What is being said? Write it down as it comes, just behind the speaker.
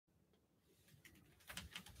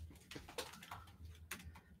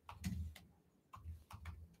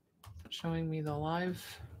showing me the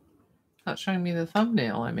live, not showing me the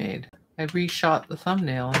thumbnail I made. I reshot the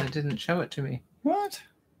thumbnail and it didn't show it to me. What?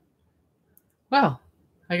 Well,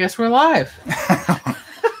 I guess we're live.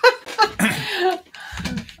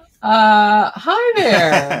 Hi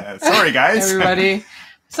there. Sorry, guys. Everybody.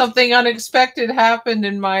 Something unexpected happened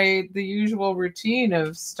in the usual routine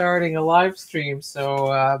of starting a live stream.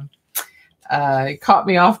 So it caught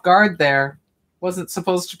me off guard there. Wasn't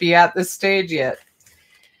supposed to be at this stage yet.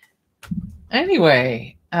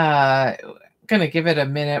 Anyway, gonna give it a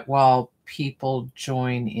minute while people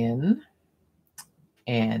join in.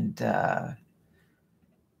 And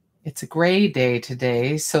it's a gray day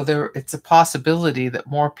today, so it's a possibility that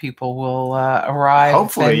more people will arrive.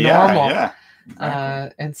 Hopefully, than normal. Yeah.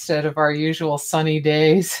 Exactly. Instead of our usual sunny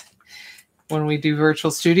days when we do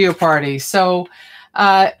virtual studio party. So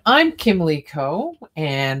I'm Kim Lee Ko,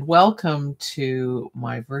 and welcome to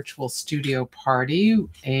my virtual studio party,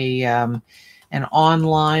 an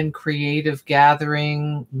online creative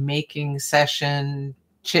gathering, making session,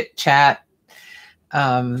 chit chat,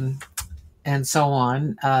 and so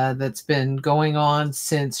on, that's been going on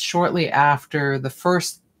since shortly after the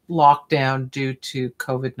first lockdown due to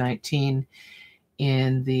COVID-19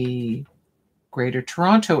 in the Greater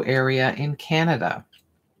Toronto area in Canada.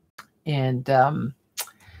 And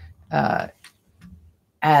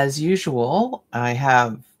as usual, I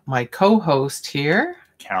have my co-host here,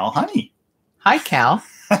 Kal Honey. Hi, Kal.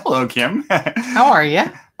 Hello, Kim. How are you?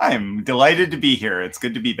 I'm delighted to be here. It's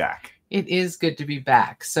good to be back. It is good to be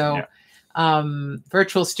back. So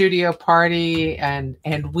virtual studio party, and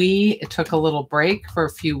we took a little break for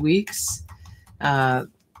a few weeks,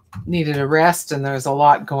 needed a rest, and there was a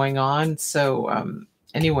lot going on. So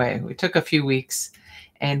anyway, we took a few weeks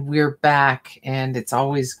and we're back, and it's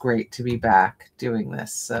always great to be back doing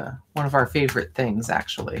this. One of our favorite things,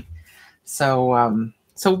 actually. So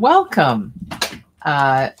so welcome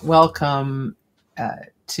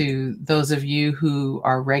to those of you who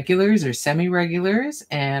are regulars or semi-regulars,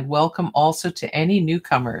 and welcome also to any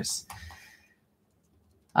newcomers.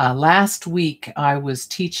 Last week, I was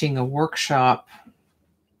teaching a workshop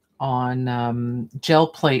on gel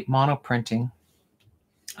plate monoprinting,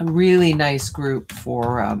 a really nice group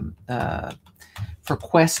for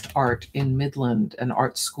Quest Art in Midland, an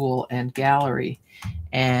art school and gallery.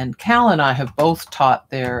 And Kal and I have both taught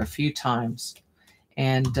there a few times,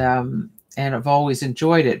 and I've always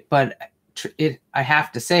enjoyed it. But I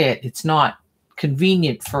have to say it's not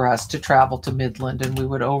convenient for us to travel to Midland, and we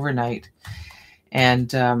would overnight.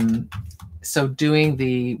 And so doing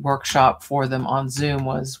the workshop for them on Zoom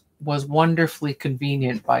was wonderfully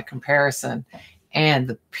convenient by comparison, and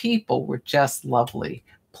the people were just lovely.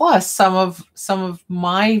 Plus, some of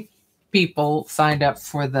my people signed up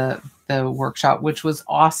for the workshop, which was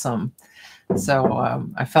awesome. So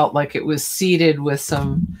I felt like it was seated with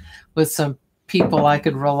some people I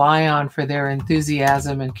could rely on for their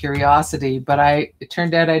enthusiasm and curiosity. But it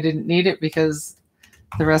turned out I didn't need it because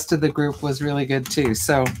the rest of the group was really good too.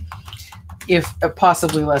 So if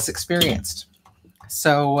possibly less experienced.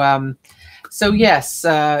 So yes,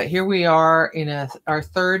 here we are in our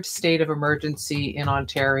third state of emergency in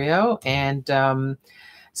Ontario. And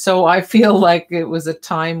so I feel like it was a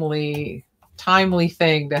timely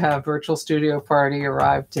thing to have Virtual Studio Party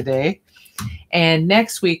arrive today. And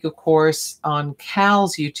next week, of course, on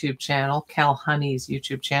Kal's YouTube channel, Kal Honey's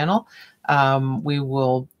YouTube channel, we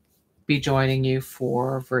will be joining you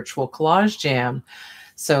for Virtual Collage Jam.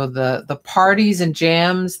 So the parties and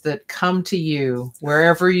jams that come to you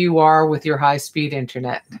wherever you are with your high-speed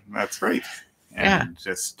internet. That's right. And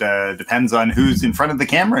just depends on who's in front of the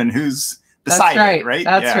camera and who's beside it, right?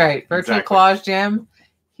 That's right. Virtual Collage Jam.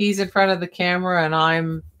 He's in front of the camera and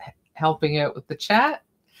I'm helping out with the chat,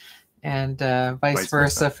 and vice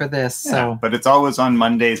versa for this. Yeah, so, but it's always on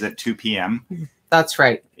Mondays at 2 p.m. That's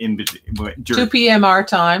right. 2 p.m. our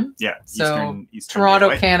time. Yeah. So Eastern Toronto,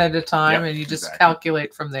 Daylight. Canada time, and you just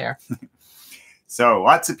calculate from there. So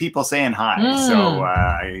lots of people saying hi. So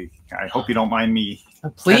I hope you don't mind me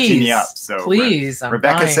catching you up. So please.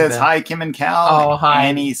 Rebecca says hi, Kim and Kal. Oh, hi.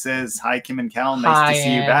 Annie says hi, Kim and Kal. Nice to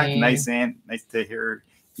see you back. Nice to hear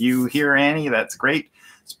you here, Annie. That's great.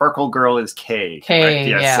 Sparkle Girl is Kay. Kay,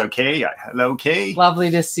 yes. Yeah. So Kay, hello, Kay. Lovely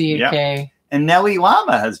to see you, Kay. And Nellie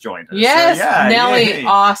Lama has joined us. Yes, so, yeah, Nellie, yay.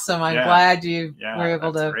 Awesome. I'm glad you were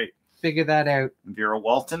able to great. Figure that out. Vera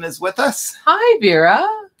Walton is with us. Hi, Vera.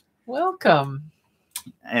 Welcome.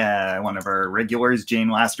 One of our regulars, Jane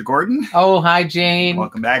Laster Gordon. Oh, hi, Jane.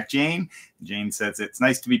 Welcome back, Jane. Jane says, it's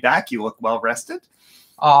nice to be back. You look well rested.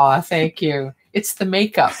 Oh, thank you. It's the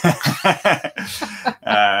makeup.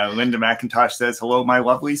 Linda McIntosh says, hello, my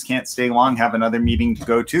lovelies. Can't stay long. Have another meeting to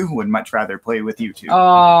go to. Would much rather play with you two.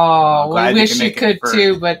 Oh, we wish you could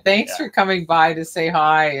too, but thanks for coming by to say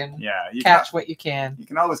hi and catch what you can. You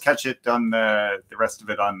can always catch it on the rest of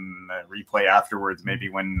it on replay afterwards, maybe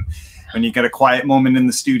when you get a quiet moment in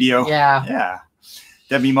the studio. Yeah. Yeah.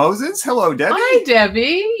 Debbie Moses. Hello, Debbie. Hi,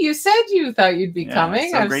 Debbie. You said you thought you'd be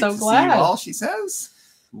coming. I'm so glad. See you all, she says.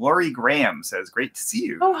 Lori Graham says, great to see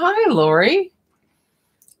you. Oh, hi, Lori.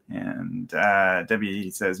 And Debbie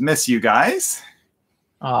says, miss you guys.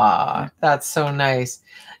 Ah, that's so nice.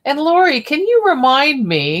 And Lori, can you remind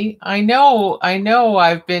me, I know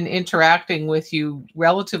I've been interacting with you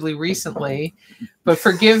relatively recently, but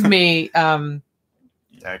forgive me, my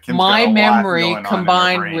memory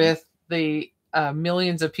combined with the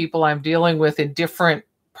millions of people I'm dealing with in different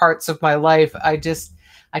parts of my life,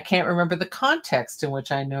 I can't remember the context in which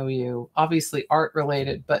I know you. Obviously art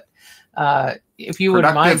related, but if you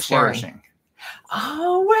wouldn't mind sharing. Flourishing.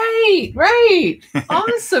 Oh, right.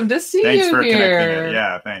 Awesome to see thanks you for here. Connecting it.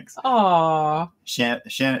 Yeah, thanks. Aw.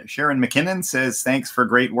 Sharon McKinnon says, thanks for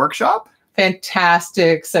great workshop.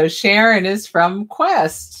 Fantastic. So Sharon is from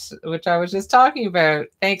Quest, which I was just talking about.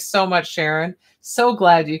 Thanks so much, Sharon. So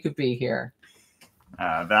glad you could be here.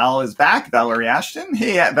 Val is back. Valerie Ashton.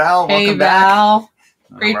 Hey, Val. Hey, welcome Val. back.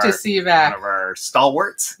 Great to see you back. One of our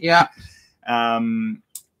stalwarts. Yeah. And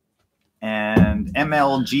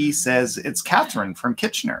MLG says, it's Catherine from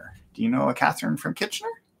Kitchener. Do you know a Catherine from Kitchener?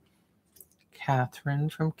 Catherine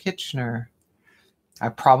from Kitchener. I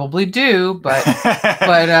probably do, but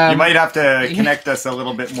you might have to connect us a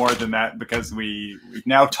little bit more than that, because we've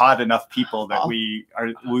now taught enough people that we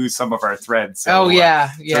lose some of our threads. So, So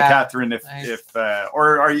Catherine,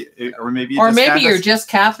 maybe you're just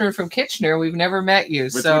Catherine from Kitchener. We've never met you,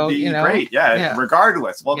 which so would be great. Yeah.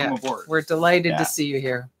 Regardless, welcome aboard. We're delighted to see you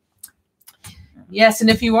here. Yes, and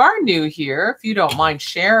if you are new here, if you don't mind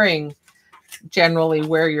sharing generally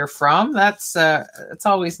where you're from, it's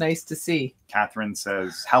always nice to see. Catherine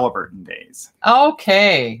says Halliburton days.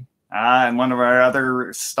 Okay. And one of our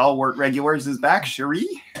other stalwart regulars is back,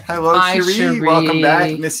 Cherie. Hello, Cherie. Cherie. Welcome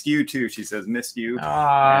back. Missed you too. She says missed you.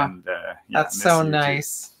 And that's so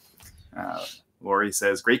nice. Lori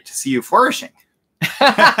says great to see you flourishing.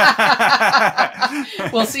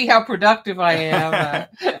 We'll see how productive I am.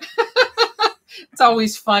 It's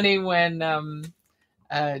always funny when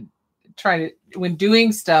when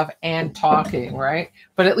doing stuff and talking, right?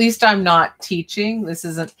 But at least I'm not teaching. This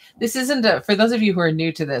isn't for those of you who are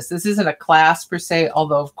new to this isn't a class per se,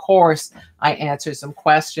 although of course I answer some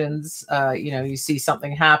questions. You see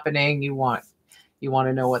something happening, you want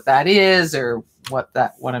to know what that is or what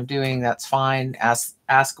I'm doing, that's fine.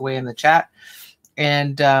 Ask away in the chat.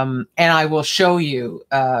 And I will show you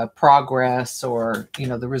progress or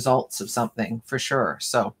the results of something for sure.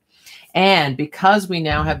 So, and because we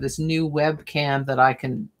now have this new webcam that I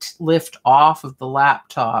can lift off of the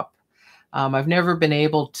laptop, I've never been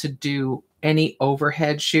able to do any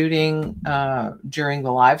overhead shooting during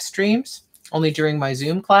the live streams, only during my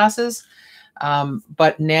Zoom classes.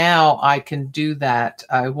 But now I can do that.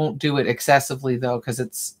 I won't do it excessively though, because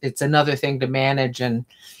it's another thing to manage and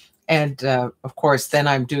of course, then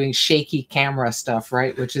I'm doing shaky camera stuff,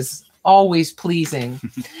 right? Which is always pleasing.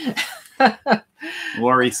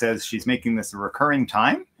 Lori says she's making this a recurring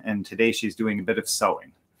time, and today she's doing a bit of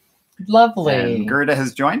sewing. Lovely. And Gerda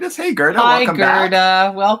has joined us. Hey, Gerda. Hi, welcome Gerda.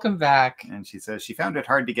 back. Welcome back. And she says she found it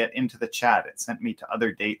hard to get into the chat. It sent me to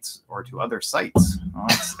other dates or to other sites.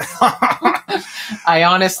 I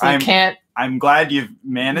honestly can't. I'm glad you've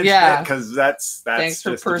managed it, because that's thanks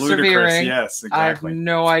just for persevering. Ludicrous. Yes, exactly. I have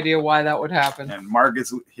no idea why that would happen. And Marg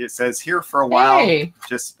says here for a while, hey.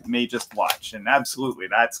 just watch. And absolutely,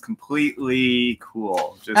 that's completely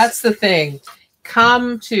cool. That's the thing.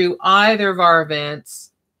 Come to either of our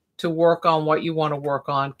events to work on what you want to work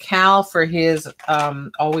on. Cal, for his,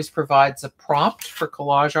 always provides a prompt for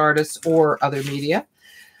collage artists or other media.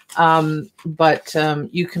 But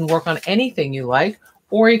you can work on anything you like,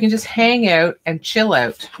 or you can just hang out and chill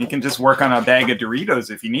out. You can just work on a bag of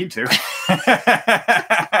Doritos if you need to.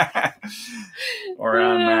 Or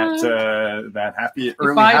on that happy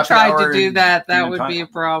early. If I tried to do that, that would be a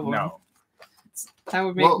problem. No. That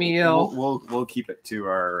would make me ill. We'll keep it to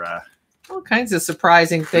our all kinds of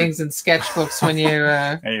surprising things in sketchbooks when you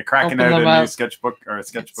you're cracking out a new sketchbook or a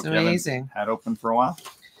sketchbook. It's amazing. You haven't had open for a while.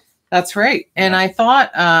 That's right. And I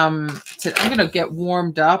thought I'm going to get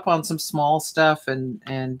warmed up on some small stuff, and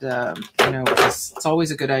it's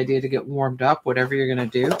always a good idea to get warmed up, whatever you're going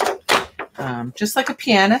to do, just like a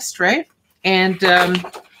pianist, right? And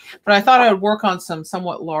but I thought I would work on some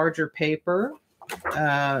somewhat larger paper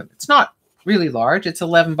it's not really large. It's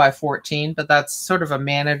 11 by 14, but that's sort of a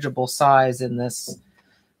manageable size in this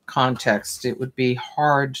context. It would be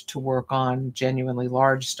hard to work on genuinely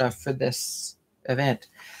large stuff for this event.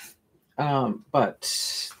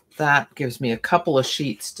 But that gives me a couple of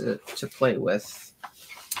sheets to play with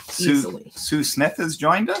easily. Sue Smith has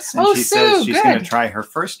joined us, and she Sue, says she's going to try her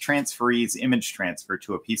first transferee's image transfer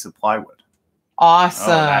to a piece of plywood.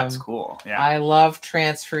 Awesome. Oh, that's cool. Yeah. I love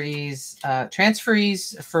transferees.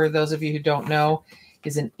 Transferees, for those of you who don't know,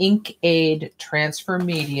 is an ink aid transfer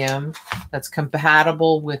medium that's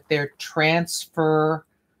compatible with their transfer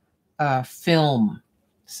film.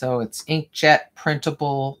 So it's inkjet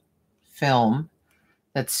printable film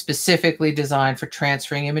that's specifically designed for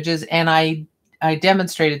transferring images. And I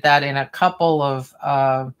demonstrated that in a couple of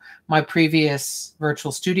my previous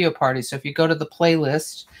virtual studio parties. So if you go to the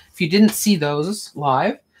playlist, if you didn't see those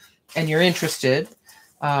live and you're interested,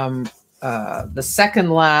 the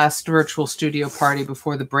second last virtual studio party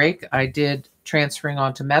before the break, I did transferring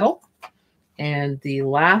onto metal. And the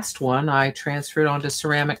last one, I transferred onto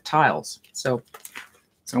ceramic tiles. So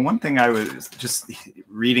one thing I was just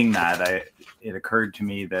reading that, it occurred to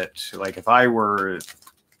me that, like, if I were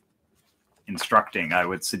instructing, I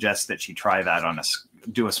would suggest that she try that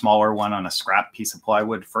do a smaller one on a scrap piece of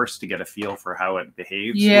plywood first to get a feel for how it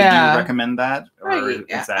behaves. Yeah. Would you recommend that? Or is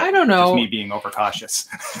that I don't know. Just me being overcautious?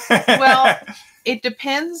 Well, it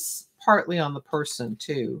depends partly on the person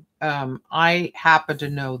too. I happen to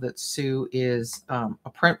know that Sue is a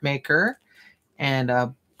printmaker and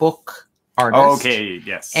a book artist. Oh, okay,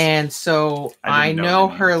 yes. And so I know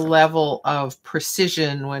her level of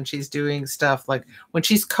precision when she's doing stuff, like when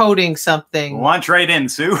she's coding something. Launch right in,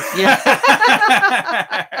 Sue. Yeah.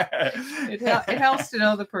 It helps to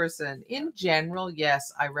know the person. In general,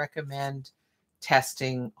 yes, I recommend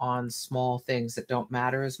testing on small things that don't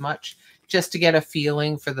matter as much, just to get a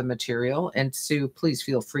feeling for the material. And Sue, please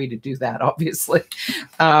feel free to do that, obviously.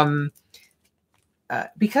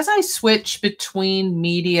 Because I switch between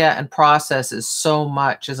media and processes so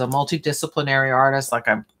much as a multidisciplinary artist, like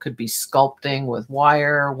I could be sculpting with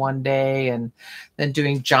wire one day and then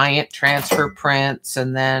doing giant transfer prints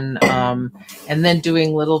and then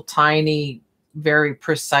doing little tiny, very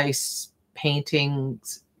precise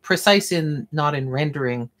paintings, precise not in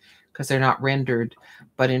rendering because they're not rendered,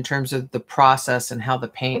 but in terms of the process and how the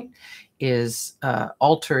paint is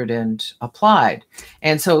altered and applied.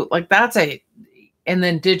 And so like and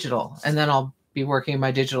then digital, and then I'll be working in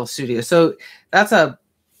my digital studio. So that's a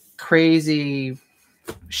crazy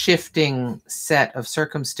shifting set of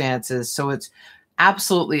circumstances. So it's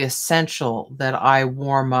absolutely essential that I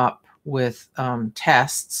warm up with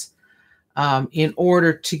tests in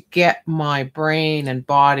order to get my brain and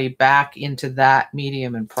body back into that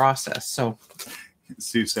medium and process. So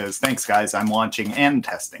Sue says, thanks, guys. I'm launching and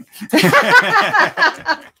testing.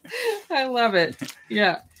 I love it.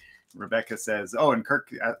 Yeah. Rebecca says, oh, and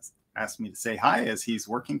Kirk asked me to say hi as he's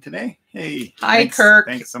working today. Hey. Hi, thanks, Kirk.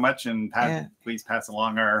 Thanks so much. And please pass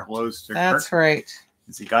along our hellos to Kirk. That's right.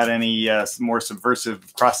 Has he got any more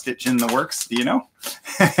subversive cross-stitch in the works? Do you know?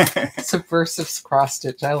 Subversive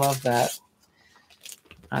cross-stitch. I love that.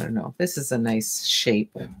 I don't know. This is a nice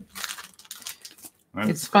shape.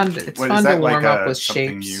 It's fun to warm up with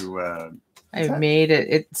shapes. I've made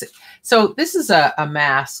it. So this is a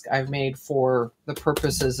mask I've made for the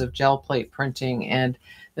purposes of gel plate printing. And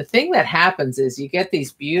the thing that happens is you get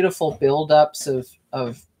these beautiful buildups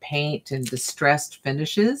of paint and distressed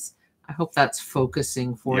finishes. I hope that's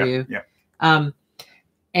focusing for you. Yeah.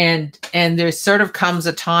 And there sort of comes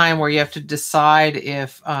a time where you have to decide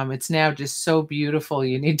if it's now just so beautiful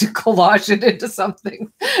you need to collage it into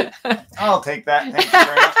something. I'll take that. Thank you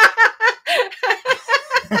very much.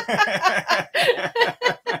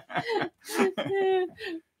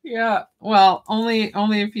 Yeah, well, only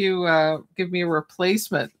if you give me a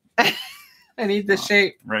replacement. I need the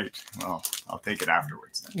shape. Right. Well, I'll take it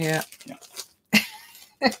afterwards then. Yeah.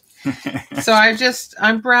 So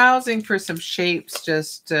I'm browsing for some shapes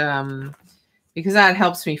just because that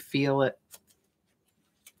helps me feel it.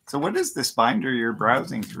 So what is this binder you're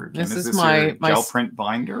browsing through? This is my gel print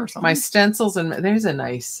binder or something? My stencils, and there's a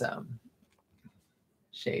nice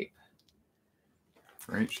shape.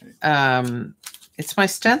 Great shape. It's my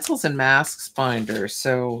stencils and masks binder.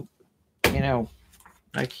 So,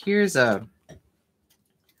 like here's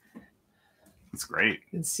That's great.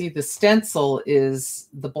 You can see the stencil is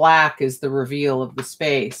the black is the reveal of the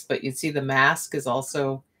space, but you see the mask is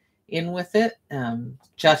also in with it,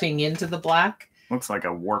 jutting into the black. Looks like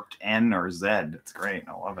a warped N or Z. It's great.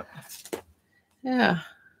 I love it. Yeah.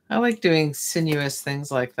 I like doing sinuous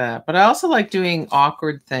things like that, but I also like doing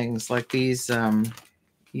awkward things like these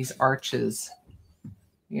arches,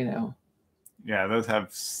 you know. Yeah, those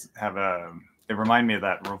have a. They remind me of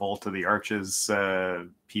that Revolt of the Arches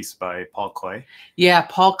piece by Paul Klee. Yeah,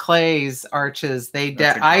 Paul Klee's arches.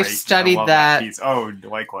 I studied that piece. Oh,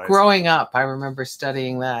 likewise. Growing up, I remember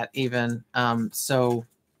studying that even. So,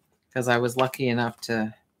 because I was lucky enough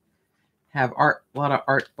to have a lot of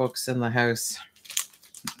art books in the house.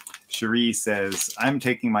 Cherie says, I'm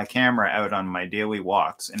taking my camera out on my daily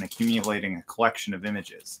walks and accumulating a collection of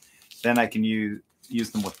images. Then I can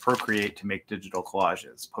use them with Procreate to make digital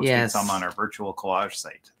collages. Posting some on our virtual collage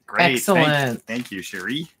site. Great. Excellent. Thank you,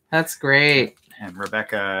 Cherie. That's great. And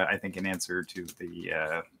Rebecca, I think in answer to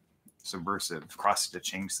the subversive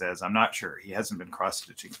cross-stitching, says, I'm not sure. He hasn't been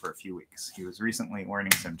cross-stitching for a few weeks. He was recently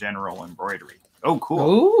learning some general embroidery. Oh, cool.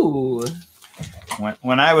 Ooh.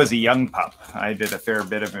 When I was a young pup, I did a fair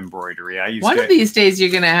bit of embroidery. One of these days,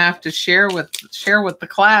 you're going to have to share with the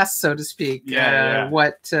class, so to speak.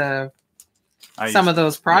 What some of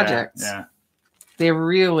those projects. Yeah. They're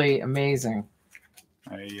really amazing.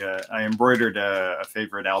 I embroidered a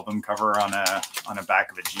favorite album cover on a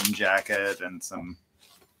back of a jean jacket and some.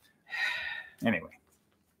 Anyway.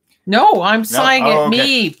 No, I'm sighing at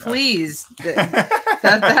me, please.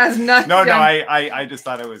 That has nothing. No, I just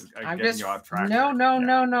thought it was getting you off track.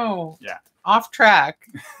 No. Yeah. Off track.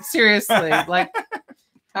 Seriously. Like,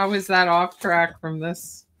 how is that off track from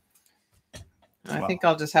this? I think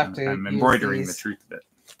I'll just have to. I'm embroidering the truth of it.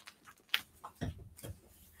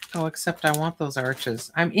 Oh, except I want those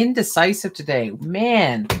arches. I'm indecisive today.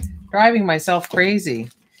 Man, driving myself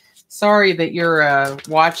crazy. Sorry that you're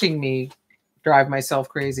watching me drive myself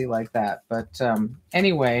crazy like that. But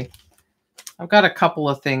anyway, I've got a couple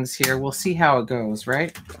of things here. We'll see how it goes,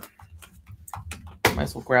 right? Might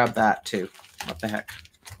as well grab that too. What the heck?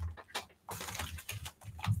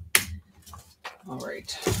 All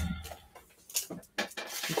right.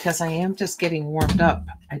 Because I am just getting warmed up.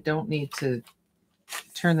 I don't need to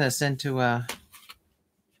turn this into a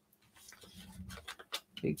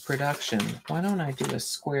big production. Why don't I do a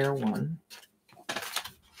square one?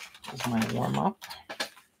 Is my warm up.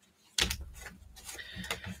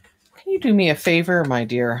 Can you do me a favor, my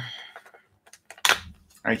dear?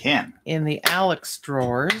 I can. In the Alex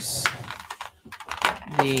drawers,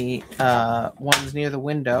 the ones near the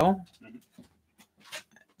window,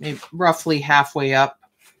 maybe roughly halfway up,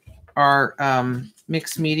 are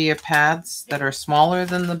mixed media pads that are smaller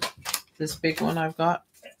than this big one I've got.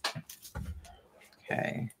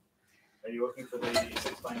 Okay. Are you looking for the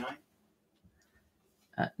 6x9?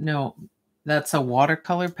 No, that's a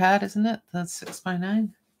watercolor pad, isn't it? That's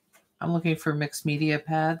 6x9. I'm looking for mixed media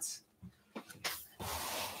pads.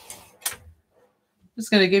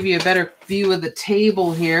 Just going to give you a better view of the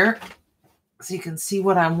table here so you can see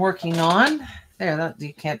what I'm working on. There,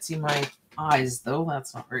 you can't see my eyes though.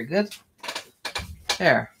 That's not very good.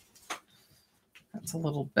 There. That's a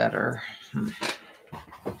little better.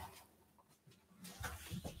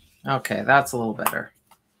 Okay, that's a little better.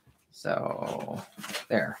 So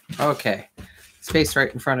there. Okay. Space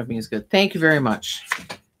right in front of me is good. Thank you very much.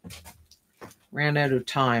 Ran out of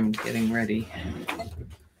time getting ready.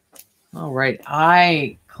 All right.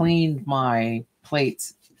 I cleaned my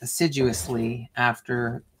plates assiduously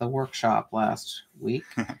after the workshop last week.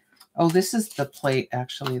 Oh, this is the plate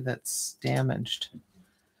actually that's damaged.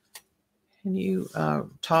 Can you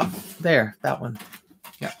top there, that one?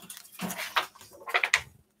 Yeah.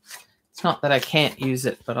 It's not that I can't use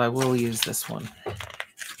it, but I will use this one.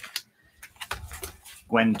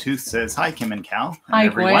 Gwen Tooth says, hi, Kim and Cal. Hi,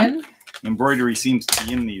 everyone. Gwen. Embroidery seems to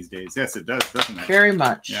be in these days. Yes, it does, doesn't it? Very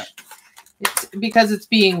much. Yeah. It's because it's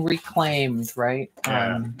being reclaimed, right?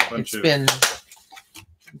 Yeah, it's been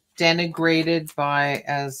denigrated by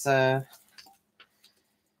as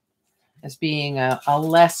being a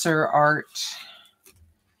lesser art.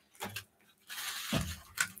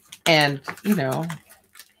 And, you know,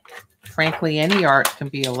 frankly, any art can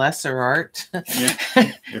be a lesser art. Yeah.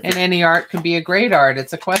 And any art can be a great art.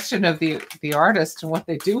 It's a question of the artist and what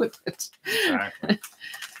they do with it. Exactly.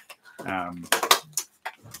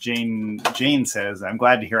 Jane says, I'm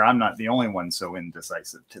glad to hear I'm not the only one so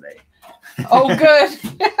indecisive today. Oh, good.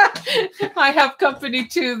 I have company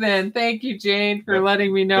too then. Thank you, Jane, for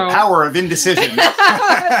letting me know. The power of indecision.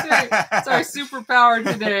 That's right. It's our superpower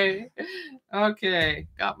today. Okay,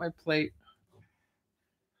 got my plate.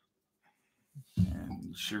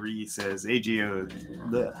 And Cherie says, AGO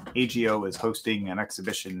is hosting an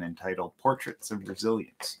exhibition entitled Portraits of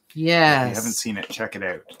Resilience. Yes. If you haven't seen it, check it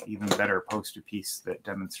out. Even better, post a piece that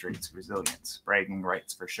demonstrates resilience. Bragging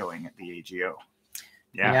rights for showing at the AGO.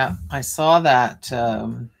 Yeah, I saw that.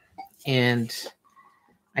 And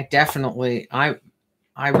I definitely, I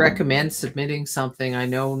recommend submitting something. I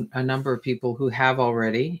know a number of people who have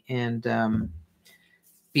already, and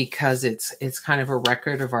because it's kind of a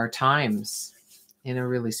record of our times in a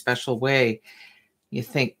really special way. You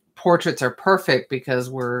think portraits are perfect because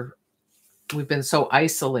we've been so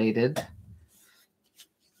isolated.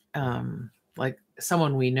 Like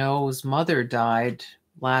someone we know's mother died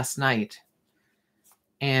last night,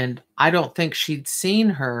 and I don't think she'd seen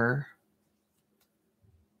her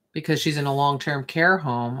because she's in a long-term care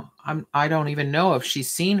home. I don't even know if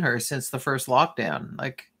she's seen her since the first lockdown.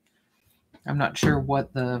 Like, I'm not sure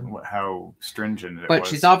how stringent it was. But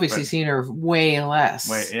she's obviously seen her way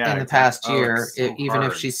less in the past year, so even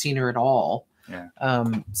if she's seen her at all. Yeah.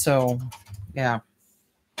 So, yeah.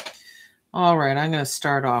 All right, I'm going to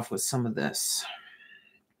start off with some of this.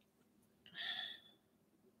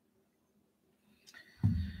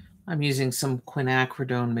 I'm using some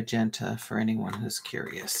quinacridone magenta for anyone who's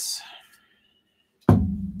curious. That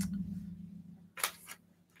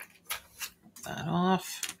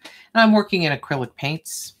off. And I'm working in acrylic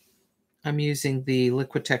paints. I'm using the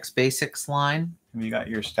Liquitex Basics line. Have you got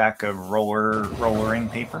your stack of rollering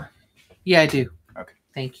paper? Yeah, I do. Okay.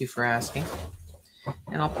 Thank you for asking.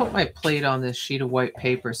 And I'll put my plate on this sheet of white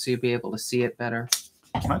paper so you'll be able to see it better.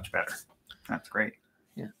 Much better. That's great.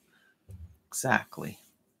 Yeah, exactly.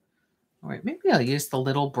 All right, maybe I'll use the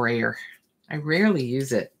little brayer. I rarely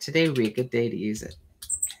use it. Today would be a good day to use it.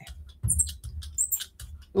 Okay.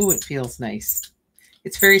 Ooh, it feels nice.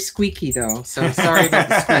 It's very squeaky though, so sorry about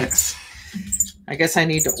the squeaks. I guess I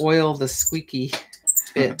need to oil the squeaky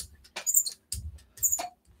bit.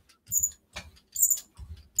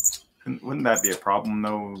 Wouldn't that be a problem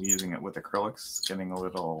though, using it with acrylics, getting a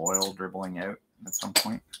little oil dribbling out at some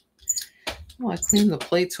point? Well, I clean the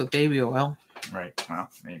plates with baby oil. Right. Well,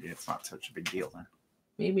 maybe it's not such a big deal then.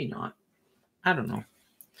 Maybe not. I don't know.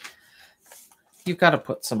 You've got to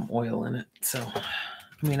put some oil in it. So,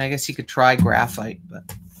 I mean, I guess you could try graphite, but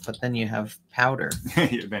then you have powder.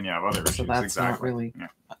 Then you have other issues. So that's not really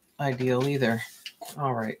ideal either.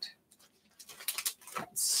 All right.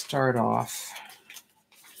 Let's start off.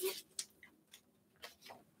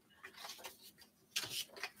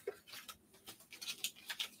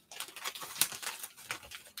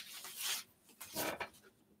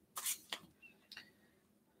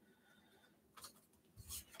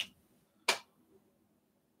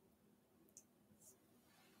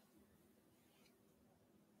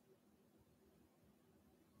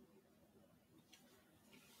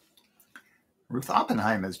 Ruth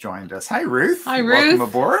Oppenheim has joined us. Hi, Ruth. Hi, Ruth. Welcome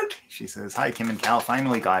aboard. She says, "Hi, Kim and Cal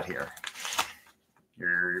finally got here.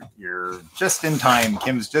 You're just in time.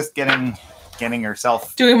 Kim's just getting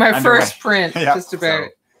herself doing my underway. First print. Yeah, just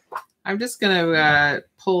about. So. I'm just gonna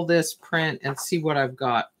pull this print and see what I've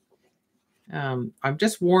got. I'm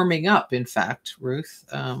just warming up, in fact, Ruth,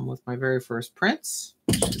 with my very first prints.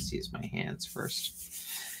 Just use my hands first.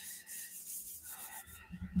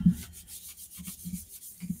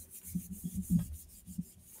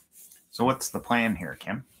 So what's the plan here,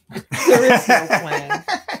 Kim? There is no plan.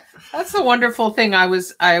 That's the wonderful thing. I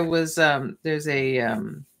was there's a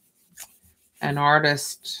an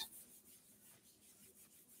artist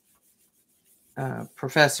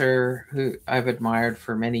professor who I've admired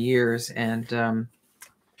for many years, and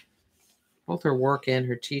both her work and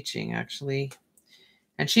her teaching actually.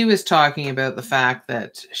 And she was talking about the fact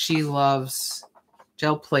that she loves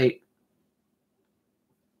gel plate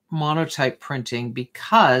monotype printing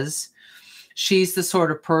because she's the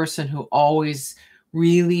sort of person who always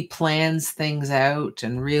really plans things out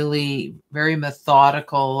and really very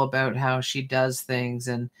methodical about how she does things.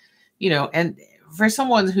 And, you know, and for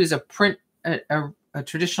someone who's a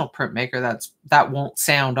traditional printmaker, that won't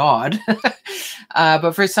sound odd.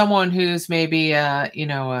 But for someone who's maybe, you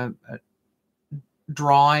know, a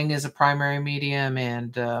drawing is a primary medium,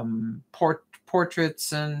 and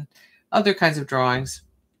portraits and other kinds of drawings,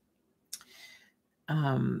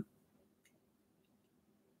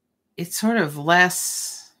 it's sort of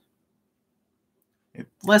less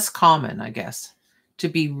common, I guess, to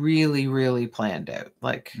be really, really planned out.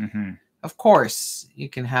 Like, of course, you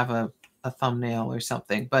can have a thumbnail or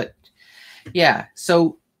something, but yeah.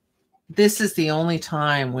 So this is the only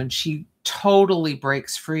time when she totally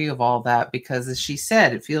breaks free of all that, because as she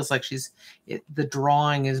said, it feels like the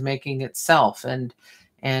drawing is making itself, and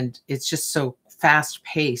it's just so fast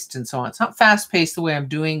paced and so on. It's not fast paced the way I'm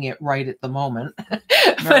doing it right at the moment. but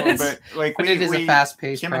it is a fast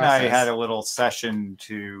paced Kim process. and I had a little session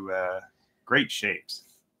to great shapes.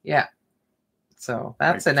 Yeah. So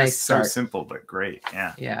that's a nice start. So simple, but great.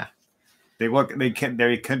 Yeah. Yeah.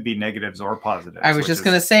 They could be negatives or positives. I was just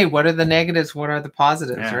going to say, what are the negatives? What are the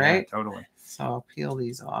positives, yeah, right? Yeah, totally. So I'll peel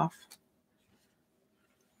these off.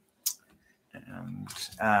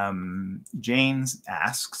 And James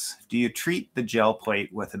asks, do you treat the gel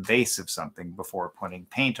plate with a base of something before putting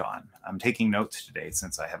paint on? I'm taking notes today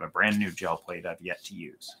since I have a brand new gel plate I've yet to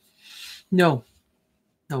use. No.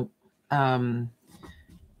 You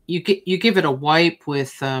give it a wipe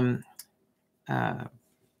with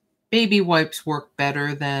baby wipes work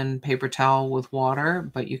better than paper towel with water,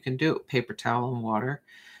 but you can do it with paper towel and water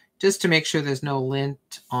just to make sure there's no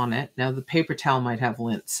lint on it. Now the paper towel might have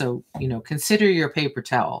lint, so consider your paper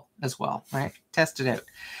towel as well, right? Test it out.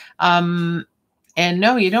 And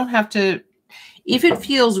no, you don't have to. If it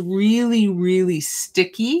feels really, really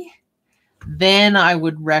sticky, then I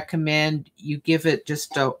would recommend you give it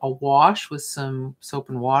just a wash with some soap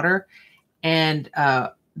and water and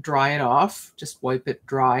dry it off. Just wipe it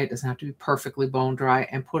dry. It doesn't have to be perfectly bone dry,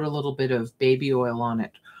 and put a little bit of baby oil on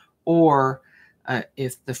it. Or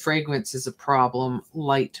if the fragrance is a problem,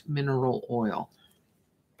 light mineral oil.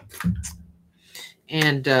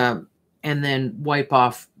 And then wipe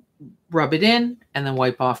off, rub it in, and then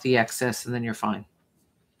wipe off the excess, and then you're fine.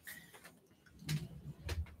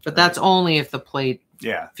 But that's only if the plate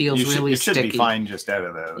feels really sticky. It should be fine just out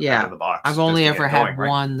of the box. I've only ever had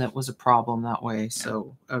one that was a problem that way.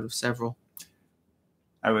 So out of several.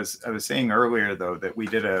 I was saying earlier though that we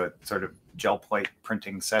did a sort of gel plate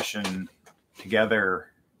printing session together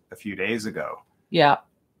a few days ago. Yeah.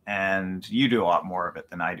 And you do a lot more of it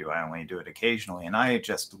than I do. I only do it occasionally, and I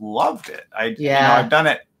just loved it. I've done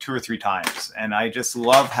it 2 or 3 times, and I just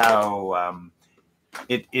love how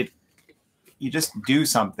you just do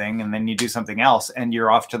something and then you do something else and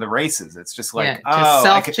you're off to the races. It's just like,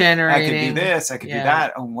 self-generating. I could do this, I could do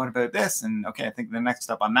that. Oh, what about this? And okay, I think the next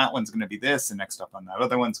step on that one's going to be this, and next step on that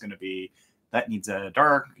other one's going to be that needs a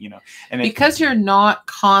dark, And because you're not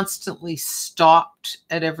constantly stopped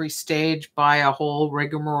at every stage by a whole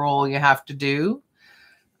rigmarole you have to do.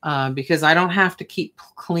 Because I don't have to keep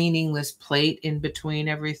cleaning this plate in between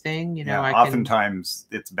everything. Oftentimes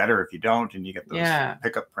it's better if you don't, and you get those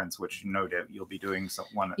pickup prints, which no doubt you'll be doing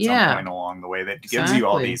one at some point along the way that gives you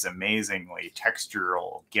all these amazingly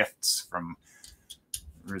textural gifts from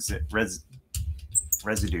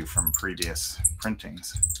residue from previous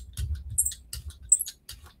printings.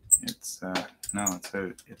 It's a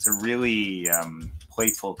really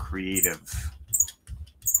playful, creative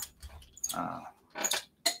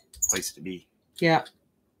place to be. Yeah.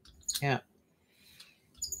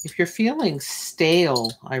 If you're feeling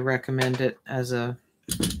stale, I recommend it or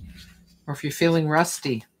if you're feeling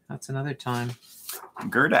rusty, that's another time.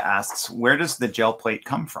 Gerda asks, where does the gel plate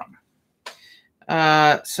come from?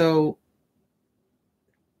 So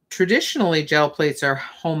traditionally gel plates are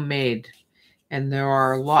homemade, and there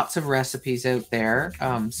are lots of recipes out there.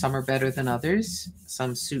 Some are better than others.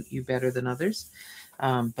 Some suit you better than others.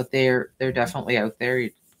 But they're definitely out there.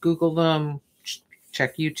 You Google them,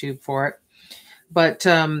 check YouTube for it. But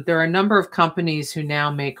there are a number of companies who now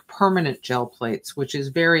make permanent gel plates, which is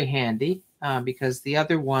very handy because the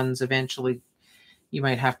other ones eventually you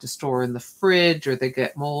might have to store in the fridge or they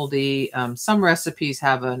get moldy. Some recipes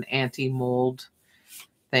have an anti-mold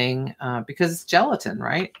thing because it's gelatin,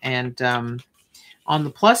 right? And on the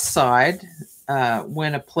plus side,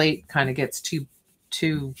 when a plate kind of gets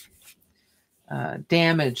too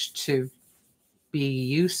damaged to be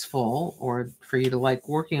useful or for you to like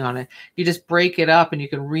working on it, you just break it up and you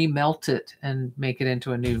can remelt it and make it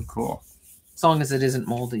into a new. Cool. As long as it isn't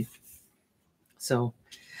moldy. So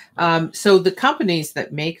the companies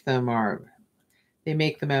that make them they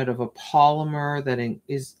make them out of a polymer that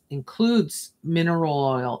includes mineral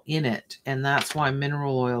oil in it, and that's why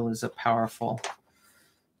mineral oil is a powerful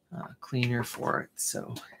cleaner for it.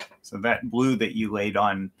 So that blue that you laid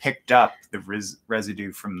on picked up the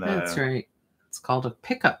residue from the. That's right. It's called a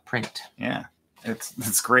pickup print. Yeah,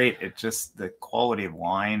 it's great. It just the quality of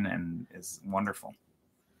line and is wonderful.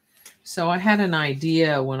 So I had an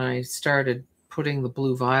idea when I started putting the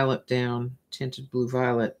blue violet down, tinted blue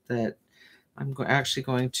violet, that I'm actually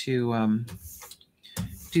going to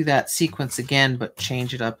do that sequence again, but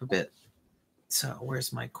change it up a bit. So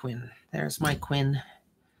where's my quin? There's my quin.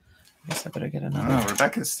 I guess I better get another.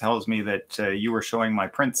 Rebecca tells me that you were showing my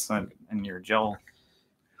prints in your gel,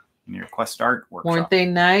 in your Quest Art workshop. Weren't they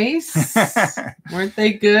nice? Weren't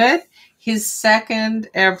they good? His second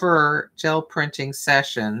ever gel printing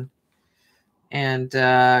session. And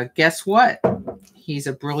guess what? He's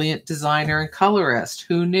a brilliant designer and colorist.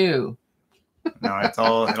 Who knew? No,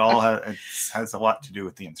 it has a lot to do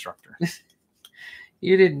with the instructor.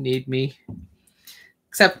 You didn't need me.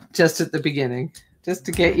 except just at the beginning, just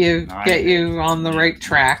to get you on the right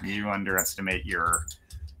track. You underestimate your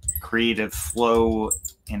creative flow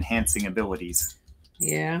enhancing abilities.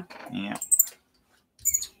 Yeah. Yeah.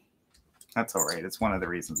 That's all right. It's one of the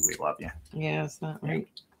reasons we love you. Yeah, it's not right.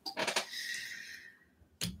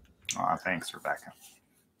 Aw, thanks, Rebecca.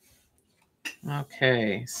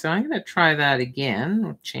 Okay, so I'm going to try that again.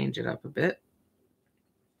 We'll change it up a bit.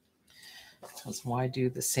 Because why do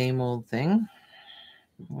the same old thing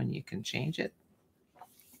when you can change it?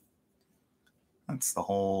 That's the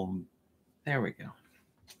whole... There we go.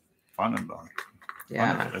 Fun of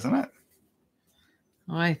it, isn't it?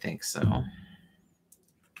 I think so.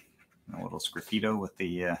 A little sgraffito with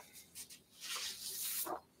the...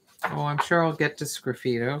 Oh, I'm sure I'll get to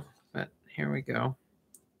sgraffito, but here we go.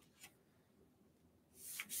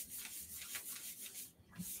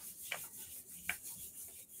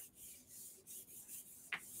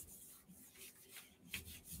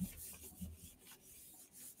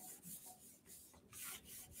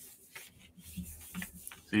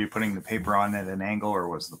 So you're putting the paper on at an angle, or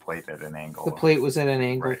was the plate at an angle? The plate was at an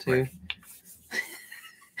angle, right, too. Right.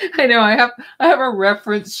 I know. I have a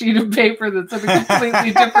reference sheet of paper that's at a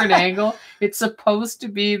completely different angle. It's supposed to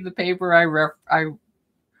be the paper I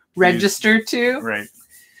register to. Right.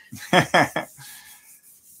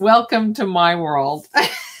 Welcome to my world.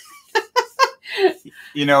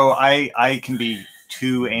 You know, I can be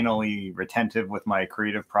too anally retentive with my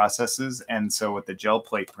creative processes, and so with the gel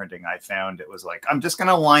plate printing, I found it was like, I'm just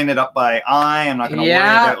gonna line it up by eye. I'm not gonna worry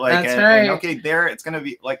about like, that's right. And okay, there it's gonna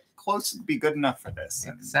be like close to be good enough for this.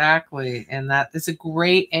 Exactly, and that is a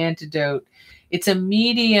great antidote. It's a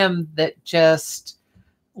medium that just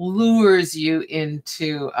lures you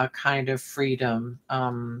into a kind of freedom.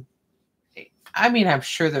 I mean, I'm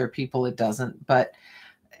sure there are people it doesn't, but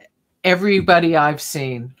everybody I've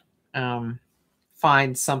seen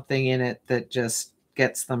finds something in it that just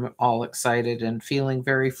gets them all excited and feeling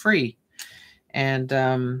very free. And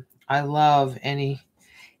I love any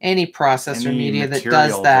process or media that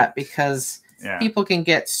does that, because people can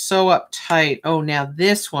get so uptight. Oh, now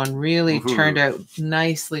this one really turned out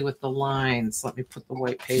nicely with the lines. Let me put the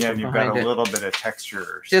white paper behind it. Yeah, you've got a little bit of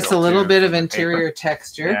texture. Just a little bit of interior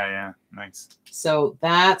texture. Yeah, nice. So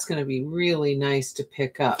that's going to be really nice to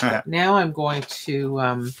pick up. Now I'm going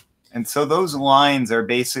to... and so those lines are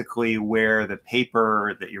basically where the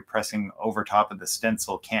paper that you're pressing over top of the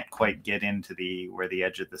stencil can't quite get into where the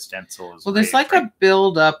edge of the stencil is. Well, there's like a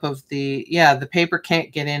buildup of the paper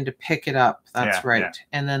can't get in to pick it up. That's right. Yeah.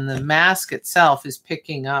 And then the mask itself is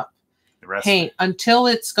picking up the rest paint until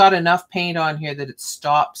it's got enough paint on here that it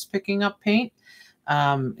stops picking up paint.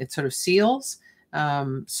 It sort of seals.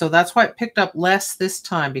 So that's why it picked up less this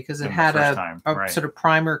time, because it had a sort of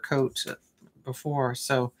primer coat before.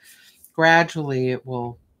 So gradually it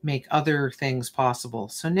will make other things possible.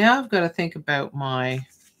 So now I've got to think about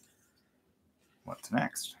what's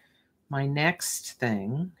next. My next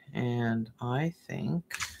thing, and I think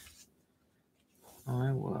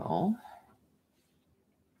I will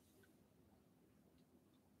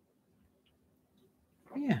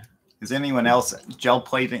Is anyone else gel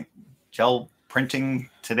printing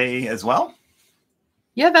today as well?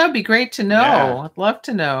 Yeah, that would be great to know. Yeah. I'd love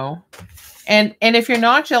to know. And if you're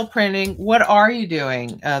not gel printing, what are you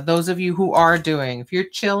doing? Those of you who are doing, if you're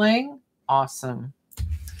chilling, awesome.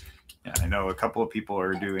 Yeah, I know a couple of people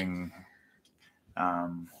are doing.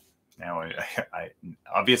 Now, I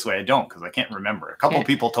obviously I don't, because I can't remember. A couple of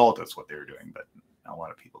people told us what they were doing, but a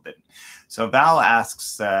lot of people didn't. So Val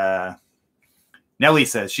asks. Nellie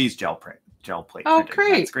says she's gel plate. Oh, printing.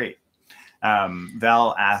 great! That's great.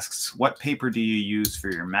 Val asks, what paper do you use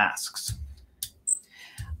for your masks?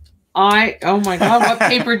 Oh my God, what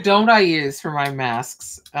paper don't I use for my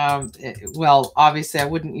masks? Well, obviously I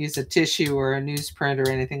wouldn't use a tissue or a newsprint or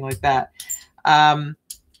anything like that.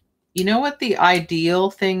 You know what the ideal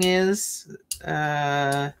thing is?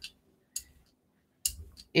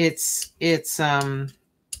 It's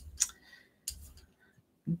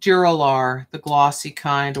Duralar, the glossy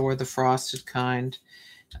kind or the frosted kind.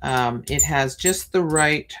 It has just the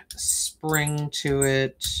right spring to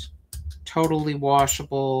it. Totally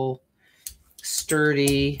washable,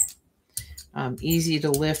 sturdy, easy to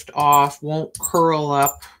lift off, won't curl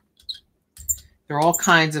up. There are all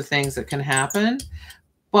kinds of things that can happen.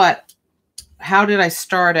 But how did I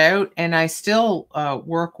start out? And I still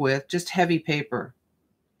work with just heavy paper.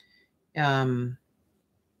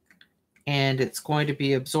 And it's going to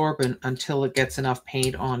be absorbent until it gets enough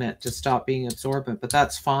paint on it to stop being absorbent, but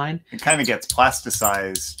that's fine. It kind of gets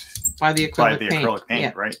plasticized by the acrylic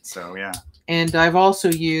paint, right? So, yeah. And I've also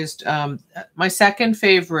used my second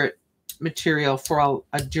favorite material for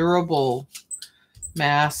a durable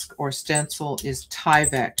mask or stencil is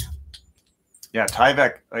Tyvek. Yeah,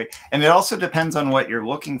 Tyvek, and it also depends on what you're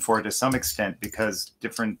looking for to some extent, because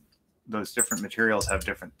those different materials have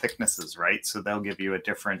different thicknesses, right? So they'll give you a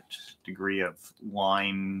different degree of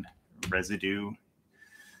line residue,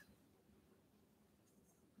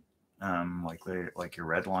 like your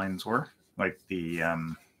red lines were. Like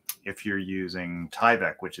if you're using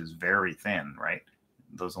Tyvek, which is very thin, right?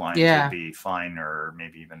 Those lines would be fine, or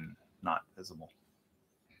maybe even not visible.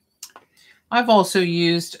 I've also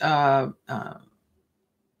used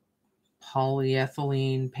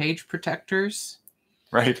polyethylene page protectors.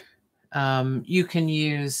 Right. You can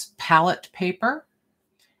use palette paper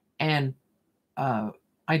and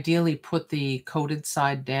ideally put the coated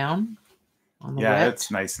side down on the wet.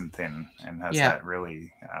 It's nice and thin and has that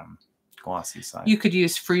really glossy side. You could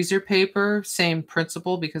use freezer paper, same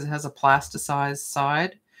principle, because it has a plasticized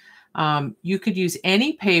side. You could use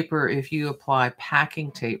any paper if you apply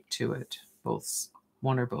packing tape to it,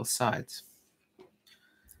 one or both sides.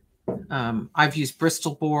 I've used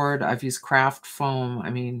Bristol board. I've used craft foam. I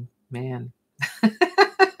mean, man.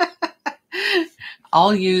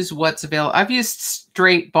 I'll use what's available. I've used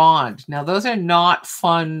straight bond. Now, those are not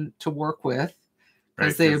fun to work with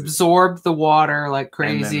because they absorb the water like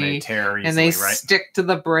crazy. And then they tear easily, and they stick to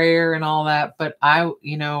the brayer and all that. But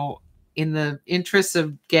in the interest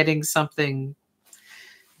of getting something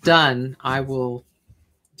done, I will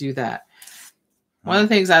do that. One of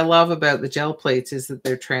the things I love about the gel plates is that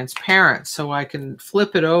they're transparent, so I can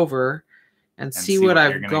flip it over and see what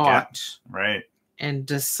I've got. Right. And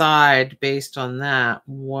decide based on that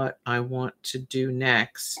what I want to do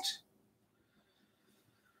next.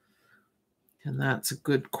 And that's a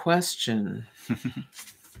good question.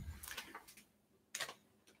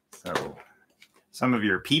 So some of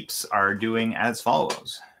your peeps are doing as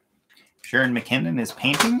follows. Sharon McKinnon is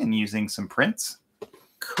painting and using some prints.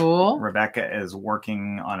 Cool. Rebecca is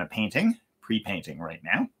working on a painting, pre-painting right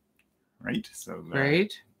now. Right? So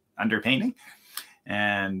great. Underpainting.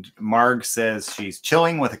 And Marg says she's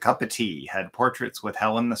chilling with a cup of tea. Had portraits with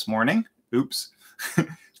Helen this morning. Oops.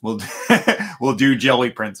 We'll do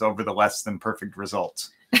jelly prints over the less than perfect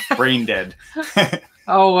results. Brain dead.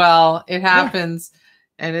 Oh, well, it happens.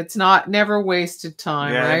 And it's never wasted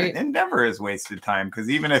time, right? It never is wasted time,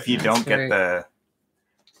 because even if you don't get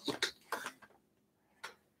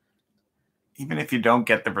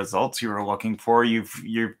the results you were looking for,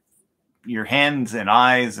 your hands and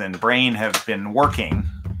eyes and brain have been working,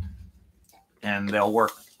 and they'll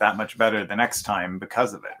work that much better the next time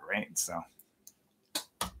because of it, right? So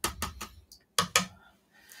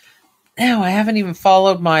now I haven't even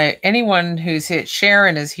followed anyone who's hit.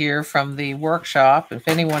 Sharon is here from the workshop. If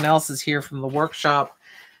anyone else is here from the workshop,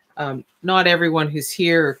 not everyone who's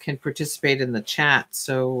here can participate in the chat,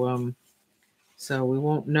 so we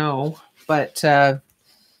won't know, but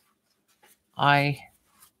I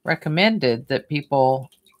recommended that people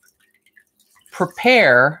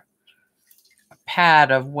prepare a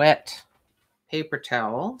pad of wet paper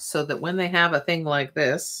towel so that when they have a thing like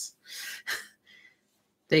this,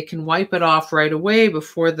 they can wipe it off right away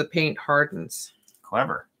before the paint hardens.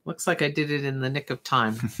 Clever. Looks like I did it in the nick of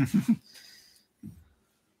time.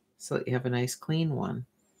 So that you have a nice clean one.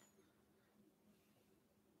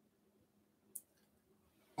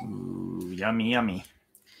 Ooh, yummy, yummy.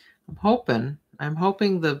 I'm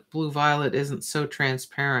hoping the blue violet isn't so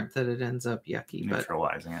transparent that it ends up yucky.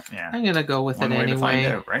 Neutralizing it, yeah. I'm gonna go with it anyway. To find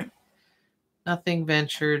out, right? Nothing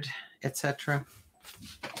ventured, etc.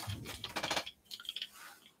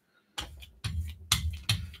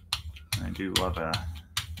 I do love a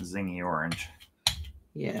zingy orange.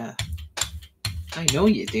 Yeah, I know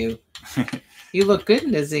you do. You look good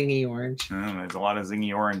in a zingy orange. There's a lot of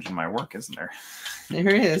zingy orange in my work, isn't there?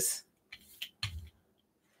 There is.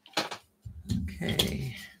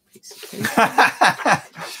 Okay. Piece of paper.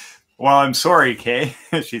 Well, I'm sorry, Kay.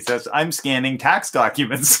 She says, I'm scanning tax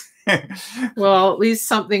documents. Well, at least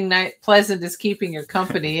something pleasant is keeping your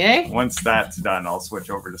company, eh? Once that's done, I'll switch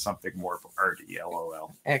over to something more arty.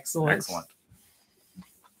 LOL. Excellent. Excellent.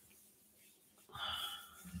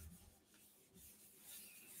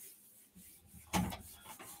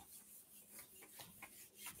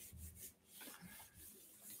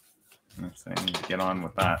 I need to get on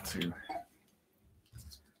with that too.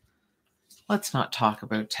 Let's not talk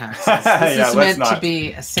about taxes. This is meant to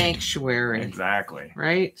be a sanctuary. Exactly.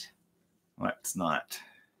 Right? Let's not.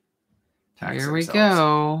 Here we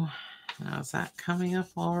go. Now, is that coming up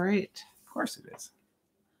all right? Of course it is.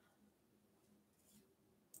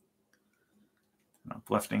 An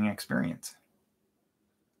uplifting experience.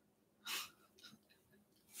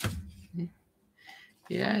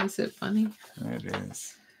 Yeah, is it funny? It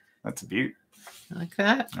is. That's a beaut. Like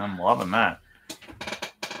that? I'm loving that.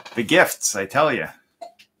 The gifts, I tell you.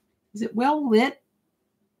 Is it well lit?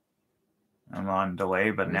 I'm on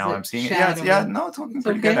delay, but Or now is I'm it seeing it. shadowy? Yeah, no, it's looking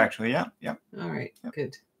pretty good, okay? actually. Yeah, yeah. All right, Yep.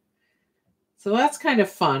 good. So that's kind of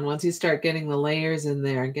fun once you start getting the layers in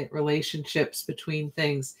there and get relationships between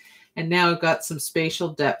things. And now I've got some spatial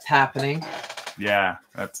depth happening. Yeah,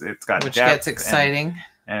 it's got which depth gets exciting.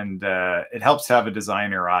 And it helps to have a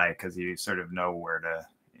designer eye because you sort of know where to.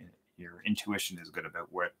 Your intuition is good about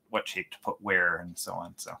what shape to put where and so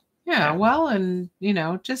on. So yeah, well, and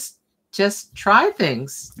just try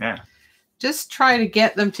things. Yeah. Just try to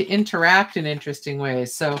get them to interact in interesting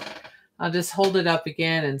ways. So I'll just hold it up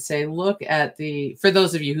again and say, look at for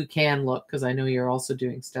those of you who can look, because I know you're also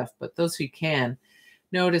doing stuff, but those who can,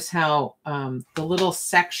 notice how the little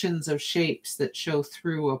sections of shapes that show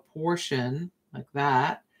through a portion like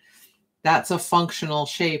that, that's a functional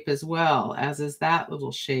shape as well, as is that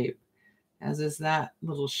little shape, as is that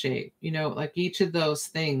little shape. Like each of those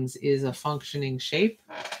things is a functioning shape,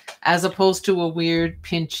 as opposed to a weird,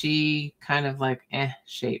 pinchy, kind of like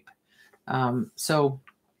shape. So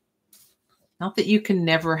not that you can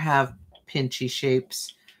never have pinchy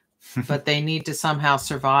shapes, but they need to somehow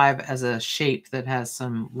survive as a shape that has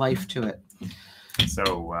some life to it.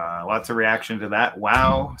 So lots of reaction to that.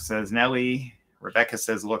 Wow, says Nellie. Rebecca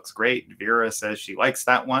says looks great. Vera says she likes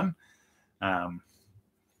that one.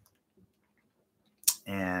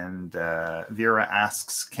 And Vera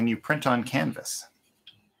asks, can you print on canvas?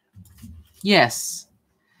 Yes.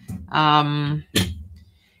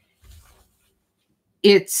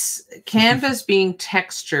 It's canvas being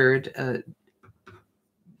textured.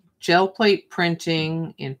 Gel plate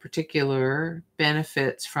printing in particular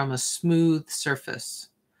benefits from a smooth surface.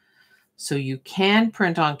 So you can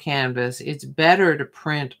print on canvas. It's better to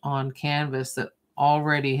print on canvas that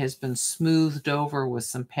already has been smoothed over with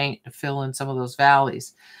some paint to fill in some of those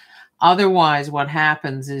valleys. Otherwise, what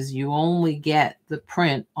happens is you only get the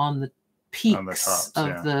print on the peaks on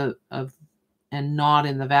the tops, and not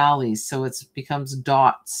in the valleys. So it becomes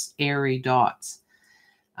dots, airy dots.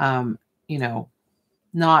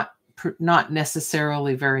 Not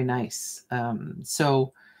necessarily very nice.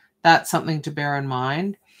 So that's something to bear in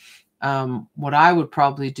mind. What I would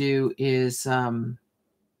probably do is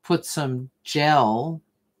put some gel,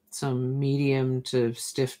 some medium to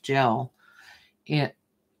stiff gel in,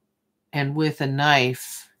 and with a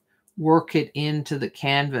knife, work it into the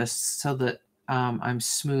canvas so that I'm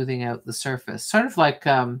smoothing out the surface. Sort of like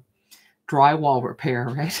drywall repair,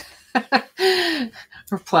 right?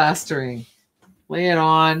 Or plastering. Lay it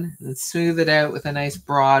on and smooth it out with a nice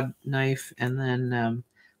broad knife, and then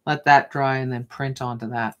let that dry and then print onto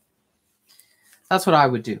that. That's what I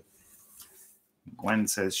would do. Gwen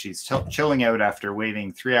says she's chilling out after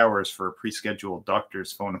waiting 3 hours for a pre-scheduled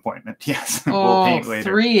doctor's phone appointment. Yes, we'll paint later.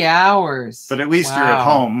 3 hours. But at least you're at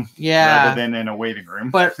home rather than in a waiting room.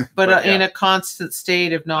 But in a constant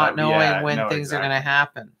state of not knowing when things are going to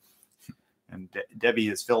happen. And Debbie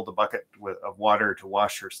has filled a bucket of water to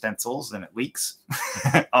wash her stencils, and it leaks.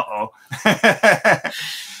 Uh-oh.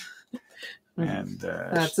 And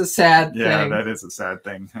that's a sad thing. Yeah, that is a sad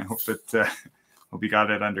thing. I hope hope you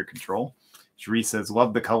got it under control. Cherie says,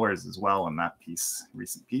 love the colors as well in that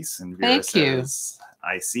recent piece. And Vera says,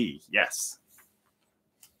 I see. Yes.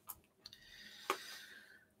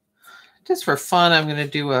 Just for fun, I'm going to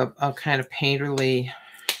do a kind of painterly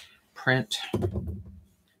print.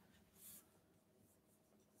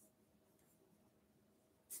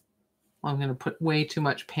 I'm going to put way too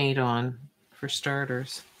much paint on for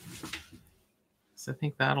starters. So I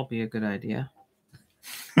think that'll be a good idea.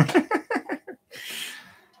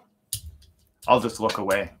 I'll just look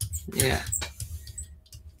away. Yeah.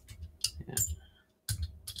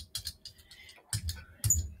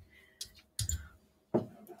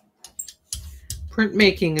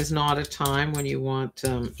 Printmaking is not a time when you want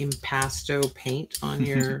impasto paint on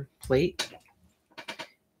your plate.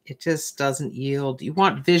 It just doesn't yield. You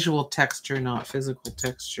want visual texture, not physical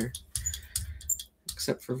texture,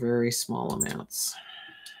 except for very small amounts.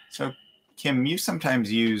 So, Kim, you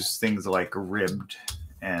sometimes use things like ribbed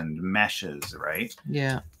and meshes, right?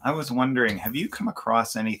 Yeah. I was wondering, have you come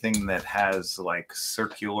across anything that has like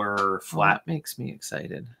circular, flat? That makes me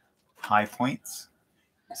excited. High points?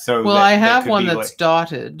 So well, I have one that's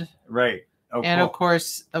dotted. Right. Oh, and cool.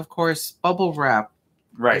 of course, bubble wrap.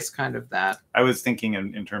 Right. Is kind of that. I was thinking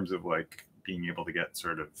in terms of like being able to get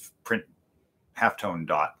sort of print halftone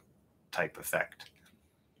dot type effect.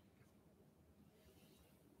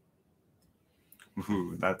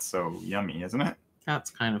 Ooh, that's so yummy, isn't it?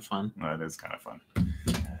 That's kind of fun. That is kind of fun.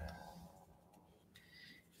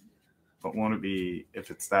 But won't it be, if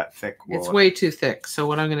it's that thick? It's way too thick. So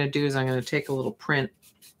what I'm going to do is I'm going to take a little print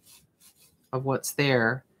of what's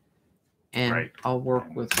there, and I'll work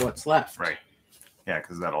with what's left. Right. Yeah,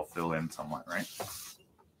 because that'll fill in somewhat, right?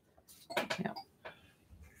 Yeah.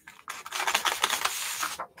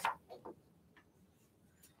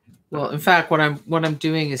 Well, in fact, what I'm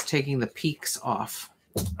doing is taking the peaks off.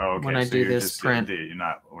 Oh, okay. When I do this print, you're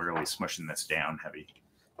not really smushing this down heavy,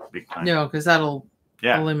 big time. No, because that'll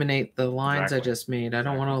eliminate the lines I just made. I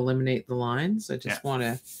don't want to eliminate the lines. I just want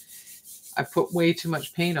to. I put way too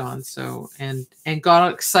much paint on, so and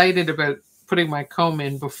got excited about putting my comb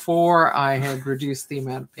in before I had reduced the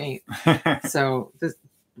amount of paint. So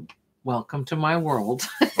welcome to my world.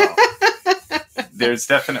 Well, there's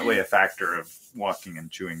definitely a factor of walking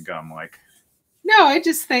and chewing gum, like. No, I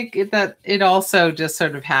just think that it also just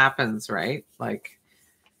sort of happens, right? Like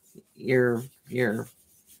you're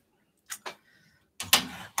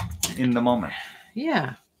in the moment.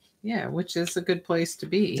 Yeah, which is a good place to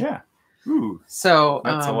be. Yeah. Ooh. So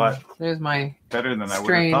that's a lot. There's my better than I would have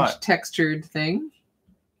strange thought. Textured thing.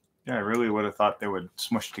 Yeah, I really would have thought they would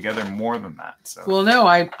smush together more than that. So. Well, no,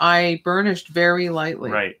 I burnished very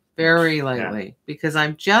lightly. Right. Very lightly because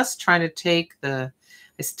I'm just trying to take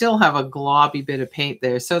I still have a globby bit of paint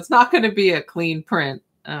there, so it's not going to be a clean print.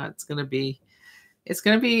 It's going to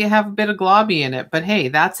have a bit of globby in it, but hey,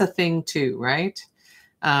 that's a thing too, right?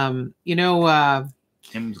 Kim's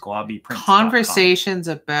globby prints. Conversations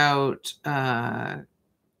about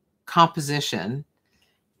composition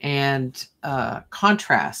and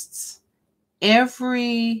contrasts.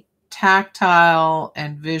 Every tactile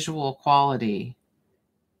and visual quality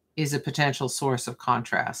is a potential source of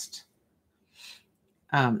contrast.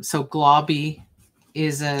 So globby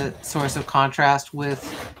is a source of contrast with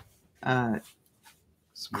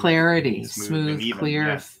clarity, smooth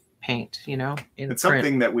clear paint, it's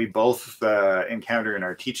something that we both encounter in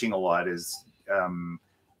our teaching a lot is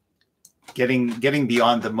getting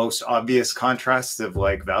beyond the most obvious contrasts of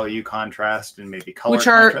like value contrast and maybe color which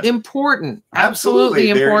are contrast. Important. Absolutely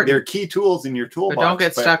important. They're key tools in your toolbox. But don't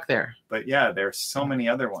get stuck there. But yeah, there's so many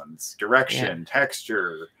other ones. Direction,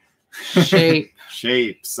 texture, shape,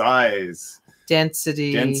 size,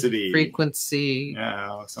 density, frequency.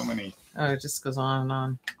 Yeah, so many. Oh, it just goes on and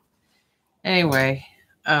on. Anyway,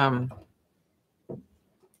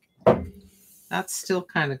 that's still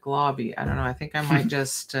kind of globby. I don't know. I think I might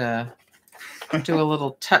just do a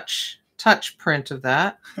little touch print of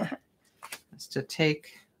that. Just to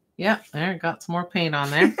take, there, got some more paint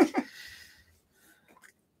on there.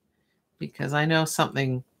 Because I know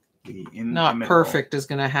something not perfect is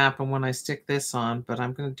going to happen when I stick this on, but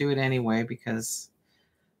I'm going to do it anyway because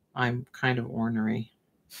I'm kind of ornery.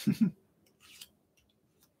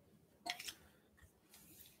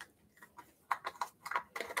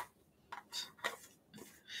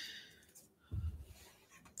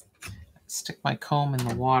 Stick my comb in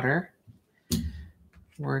the water.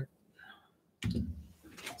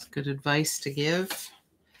 It's good advice to give.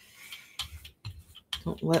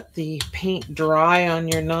 Don't let the paint dry on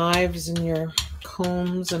your knives and your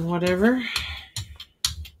combs and whatever.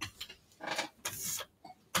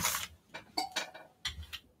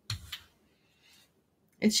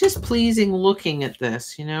 It's just pleasing looking at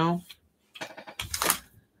this,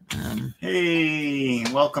 Hey,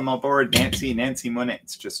 welcome aboard, Nancy. Nancy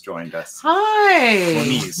Moniz just joined us.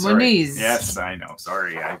 Hi, Moniz. Yes, I know.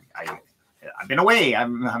 Sorry, I've been away.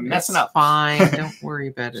 I'm messing up. Fine, don't worry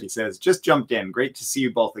about it. She says, just jumped in. Great to see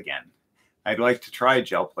you both again. I'd like to try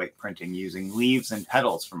gel plate printing using leaves and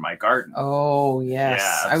petals from my garden. Oh, yes.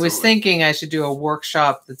 Yeah, I was thinking I should do a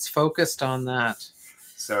workshop that's focused on that.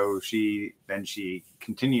 So she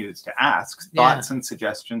continues to ask thoughts and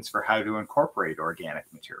suggestions for how to incorporate organic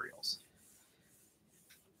materials.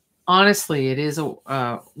 Honestly, it is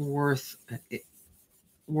worth a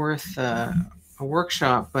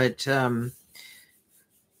workshop, but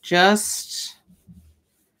just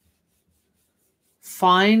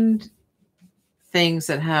find things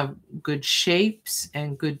that have good shapes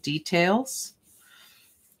and good details.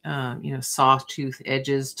 Sawtooth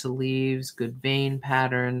edges to leaves, good vein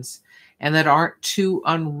patterns, and that aren't too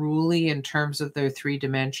unruly in terms of their 3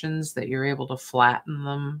 dimensions, that you're able to flatten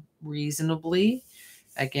them reasonably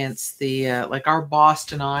against the, like our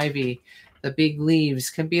Boston ivy, the big leaves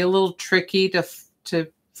can be a little tricky to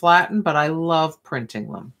flatten, but I love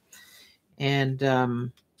printing them.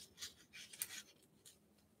 And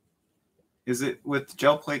is it with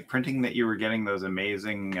gel plate printing that you were getting those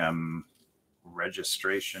amazing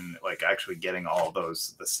registration, like actually getting all the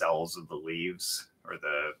cells of the leaves or it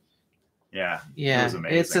was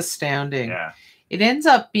amazing. It's astounding. it ends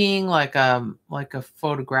up being like a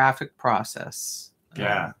photographic process.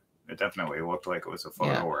 Yeah, it definitely looked like it was a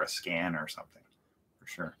photo or a scan or something, for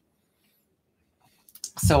sure.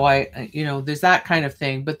 So there's that kind of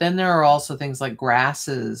thing, but then there are also things like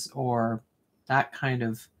grasses or that kind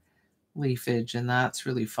of leafage, and that's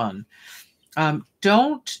really fun.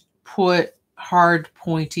 Don't put hard,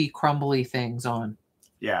 pointy, crumbly things on.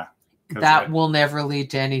 Yeah. That will never lead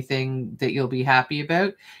to anything that you'll be happy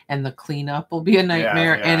about, and the cleanup will be a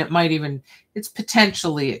nightmare. And it might even, it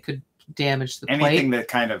could damage the plate. Anything that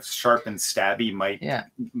kind of sharp and stabby might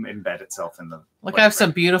embed itself in the plate. I have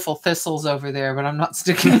some beautiful thistles over there, but I'm not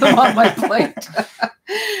sticking them on my plate.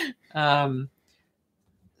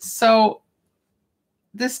 So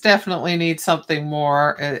this definitely needs something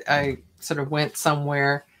more. I sort of went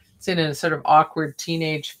somewhere. It's in a sort of awkward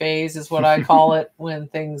teenage phase is what I call it, when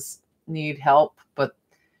things need help, but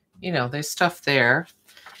there's stuff there.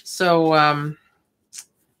 So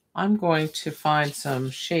I'm going to find some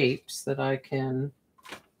shapes that I can,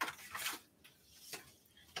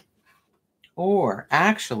 or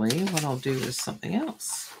actually what I'll do is something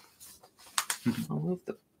else. I'll move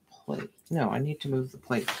the plate. No, I need to move the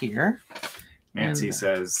plate here. Nancy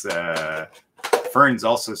says ferns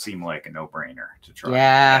also seem like a no-brainer to try.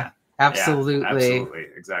 Yeah. Absolutely. Yeah, absolutely.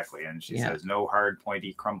 Exactly. And she says, no hard,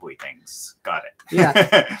 pointy, crumbly things. Got it.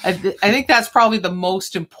 Yeah. I think that's probably the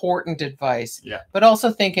most important advice. Yeah. But also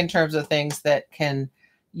think in terms of things that can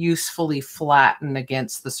usefully flatten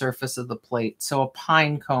against the surface of the plate. So a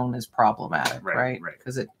pine cone is problematic, right?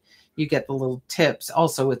 Because you get the little tips.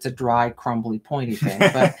 Also, it's a dry, crumbly, pointy thing.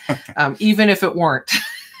 But even if it weren't,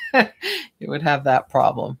 it would have that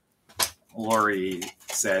problem. Lori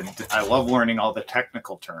said, I love learning all the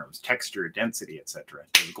technical terms, texture, density, etc.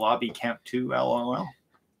 Does globby count too, LOL?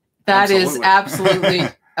 That is absolutely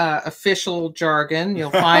official jargon.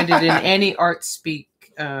 You'll find it in any art speak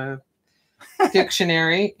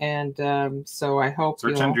dictionary. And so I hope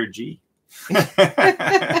search under G.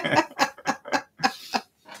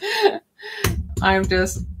 I'm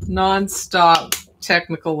just nonstop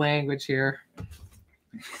technical language here.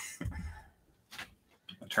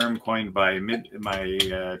 Term coined by my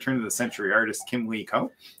turn of the century artist Kim Lee Ko.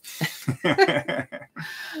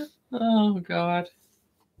 Oh God.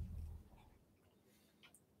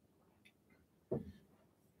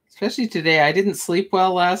 Especially today. I didn't sleep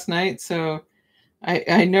well last night, so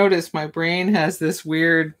I noticed my brain has this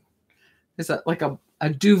weird, like a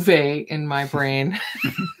duvet in my brain.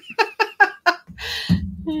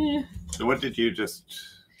 So what did you just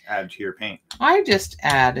add to your paint? I just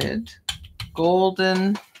added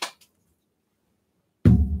golden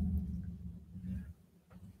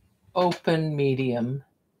open medium,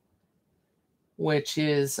 which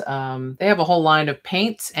is they have a whole line of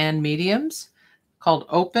paints and mediums called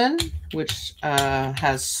open, which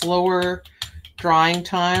has slower drying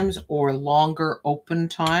times or longer open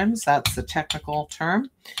times. That's the technical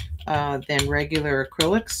term than regular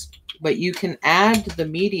acrylics. But you can add the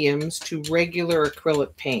mediums to regular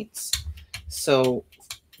acrylic paints. So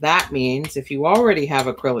that means if you already have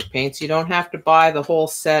acrylic paints, you don't have to buy the whole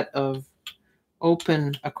set of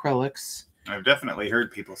open acrylics. I've definitely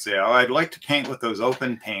heard people say, "Oh, I'd like to paint with those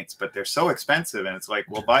open paints, but they're so expensive." And it's like,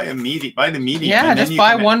 well, buy the medium. Yeah, just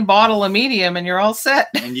buy one bottle of medium and you're all set.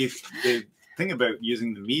 And the thing about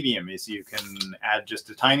using the medium is you can add just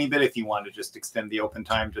a tiny bit if you want to just extend the open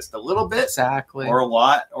time just a little bit. Exactly. Or a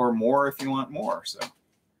lot or more if you want more. So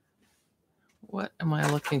what am I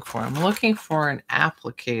looking for? I'm looking for an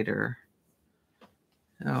applicator.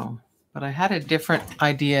 Oh, but I had a different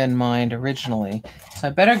idea in mind originally. So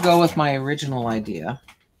I better go with my original idea.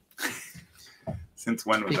 Since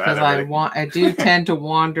when was because that? Because I do tend to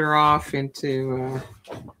wander off into...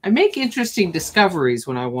 I make interesting discoveries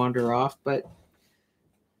when I wander off, but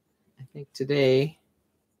I think today...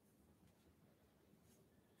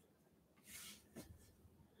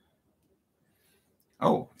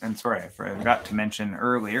 Oh, and sorry, I forgot to mention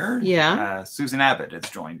earlier. Yeah. Susan Abbott has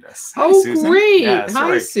joined us. Hi, Susan. Great. Yeah,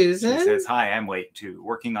 hi, Susan. She says, hi, I'm late too.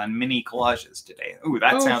 Working on mini collages today. Ooh,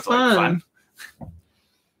 that sounds like fun.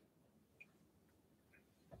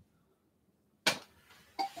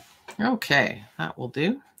 Okay, that will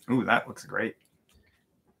do. Ooh, that looks great.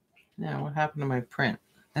 Now, what happened to my print?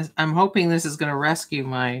 I'm hoping this is going to rescue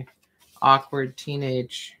my awkward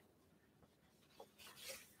teenage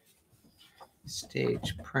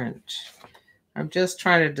stage print. I'm just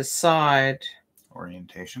trying to decide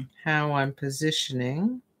orientation, how I'm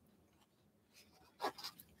positioning.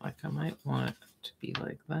 Like I might want it to be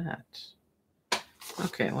like that.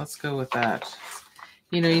 Okay, let's go with that.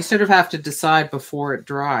 You know, you sort of have to decide before it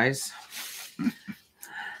dries.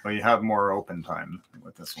 Well, you have more open time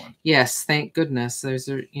with this one. Yes, thank goodness. There's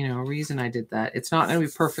a reason I did that. It's not going to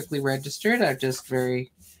be perfectly registered. It's going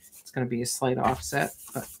to be a slight offset,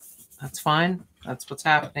 but that's fine. That's what's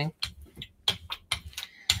happening.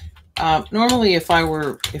 Normally, if I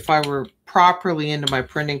were properly into my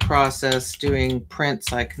printing process, doing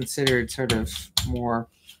prints, I considered sort of more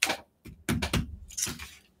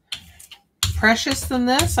precious than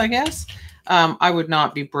this, I guess. I would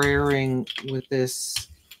not be brayering with this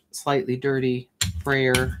slightly dirty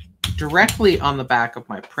brayer directly on the back of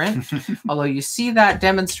my print. Although you see that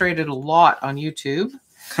demonstrated a lot on YouTube.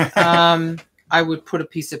 I would put a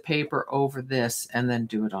piece of paper over this and then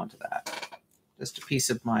do it onto that. Just a piece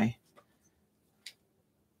of my...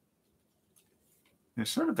 There's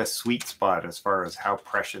sort of a sweet spot as far as how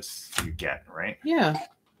precious you get, right? Yeah.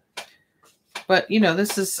 But,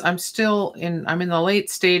 this is... I'm in the late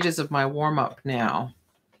stages of my warm-up now.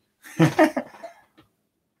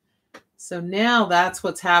 So now that's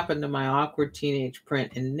what's happened to my awkward teenage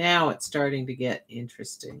print. And now it's starting to get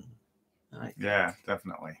interesting. Yeah,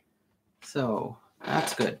 definitely. So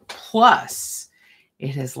that's good. Plus,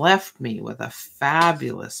 it has left me with a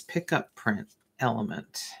fabulous pickup print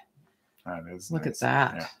element. That is Look nice.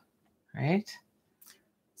 at that. Yeah. Right?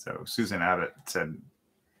 So Susan Abbott said,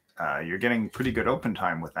 you're getting pretty good open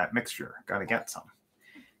time with that mixture. Got to get some.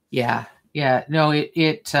 Yeah. Yeah. No,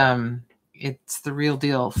 it's the real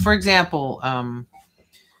deal. For example,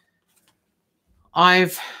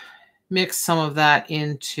 I've mixed some of that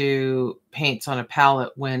into paints on a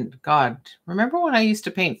palette remember when I used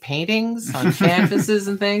to paint paintings on canvases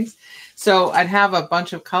and things? So I'd have a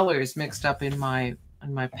bunch of colors mixed up in my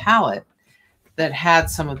palette that had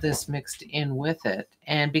some of this mixed in with it.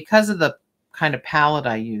 And because of the kind of palette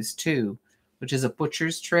I use too, which is a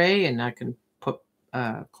butcher's tray, and I can put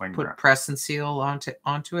press and seal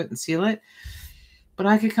onto it and seal it. But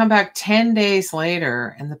I could come back 10 days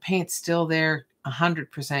later and the paint's still there,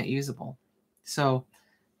 100% usable. So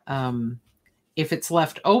if it's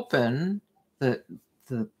left open, the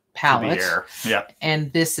palette,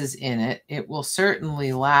 and this is in it, it will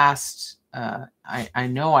certainly last. I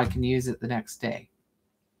know I can use it the next day.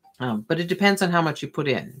 But it depends on how much you put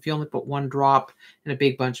in. If you only put one drop in a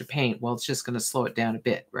big bunch of paint, well, it's just going to slow it down a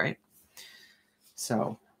bit, right?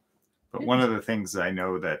 So... But one of the things I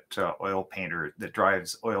know that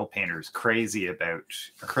drives oil painters crazy about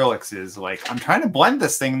acrylics is like, I'm trying to blend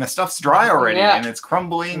this thing and the stuff's dry already and it's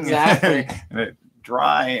crumbling and it's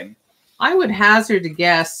dry. And I would hazard a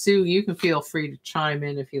guess, Sue, you can feel free to chime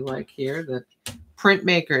in if you like here, that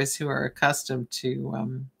printmakers who are accustomed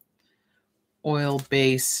to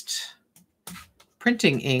oil-based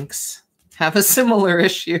printing inks have a similar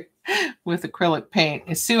issue with acrylic paint.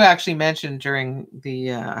 And Sue actually mentioned during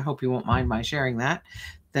the, I hope you won't mind my sharing that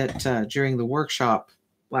during the workshop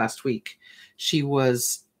last week, she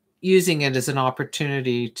was using it as an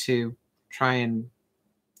opportunity to try and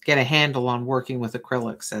get a handle on working with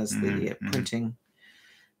acrylics as the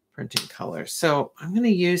printing color. So I'm going to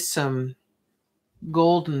use some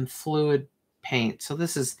golden fluid paint. So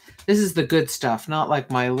this is the good stuff, not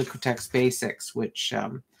like my Liquitex Basics, which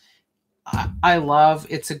I love.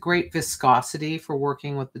 It's a great viscosity for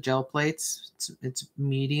working with the gel plates. It's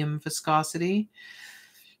medium viscosity,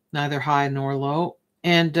 neither high nor low.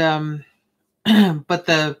 And but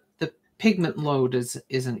the pigment load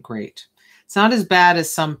isn't great. It's not as bad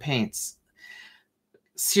as some paints.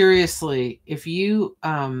 Seriously, if you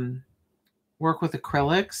work with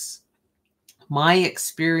acrylics, my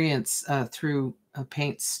experience through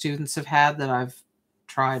paints students have had that I've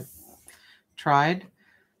tried,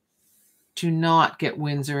 do not get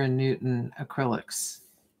Winsor & Newton acrylics.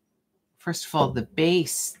 First of all, the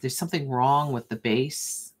base, there's something wrong with the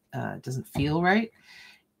base. It doesn't feel right.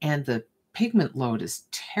 And the pigment load is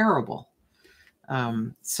terrible.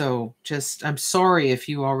 So just, I'm sorry if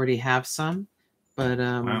you already have some, but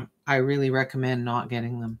wow. I really recommend not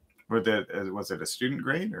getting them. Was it a student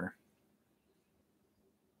grade or?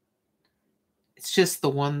 It's just the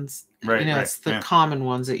ones, it's the common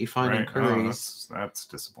ones that you find in Curry's. Oh, that's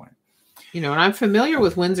disappointing. And I'm familiar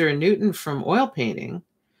with Winsor & Newton from oil painting.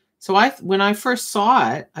 So when I first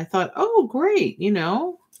saw it, I thought, oh, great,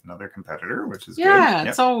 Another competitor, which is good.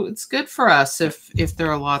 Yeah, so it's good for us if there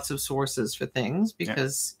are lots of sources for things,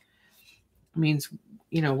 because it means,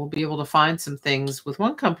 we'll be able to find some things with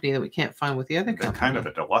one company that we can't find with the other company. Kind of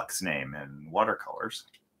a deluxe name in watercolors.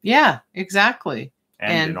 Yeah, exactly.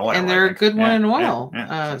 And in oil, and they're a good one in oil.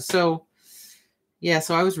 So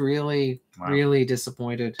I was really, really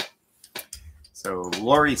disappointed. So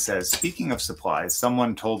Lori says, speaking of supplies,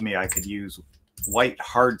 someone told me I could use white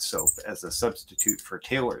hard soap as a substitute for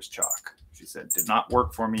tailor's chalk. She said, did not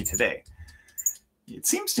work for me today. It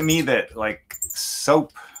seems to me that like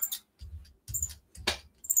soap,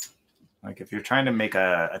 like if you're trying to make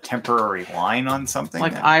a temporary line on something,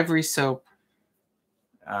 like ivory soap,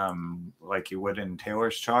 like you would in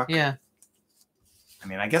tailor's chalk. Yeah. I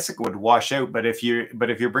mean, I guess it would wash out, but if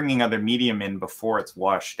you're bringing other medium in before it's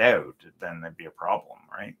washed out, then that'd be a problem,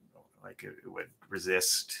 right? Like it would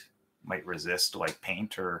might resist like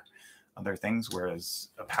paint or other things, whereas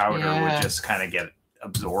a powder would just kind of get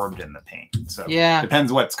absorbed in the paint. So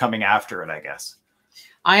depends what's coming after it, I guess.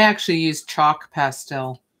 I actually use chalk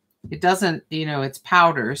pastel. It doesn't, it's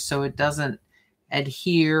powder, so it doesn't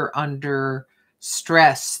adhere under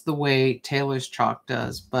stress the way tailor's chalk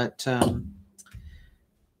does, but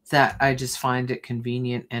that I just find it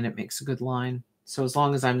convenient and it makes a good line. So as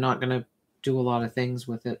long as I'm not going to do a lot of things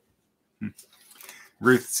with it.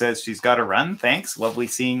 Ruth says she's got to run. Thanks. Lovely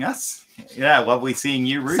seeing us. Yeah, lovely seeing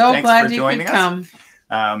you, Ruth. So Thanks glad for you joining could us.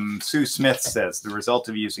 come. Sue Smith says the result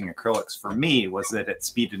of using acrylics for me was that it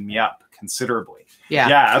speeded me up considerably. Yeah,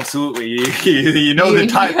 absolutely. You know the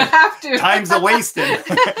time. Time's a wasted.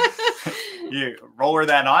 You roller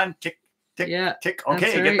that on, tick, tick, tick.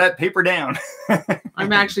 Okay, get that paper down.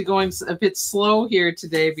 I'm actually going a bit slow here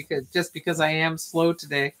today because I am slow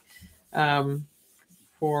today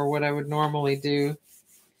for what I would normally do.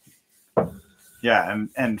 Yeah,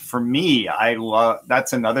 and for me,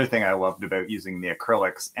 that's another thing I loved about using the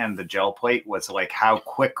acrylics and the gel plate was like how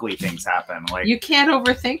quickly things happen. Like you can't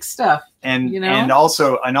overthink stuff. And and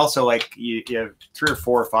also like you have 3 or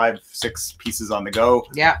 4 or 5, 6 pieces on the go.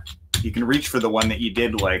 Yeah. You can reach for the one that you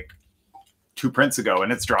did like 2 prints ago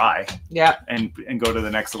and it's dry. Yeah. And go to the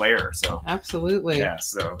next layer. So absolutely. Yeah.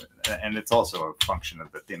 So and it's also a function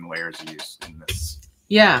of the thin layers you use in this.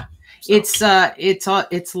 Yeah. So.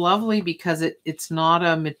 It's lovely because it's not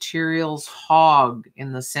a materials hog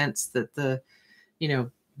in the sense that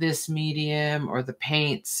this medium or the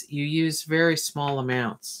paints, you use very small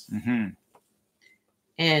amounts. Mm-hmm.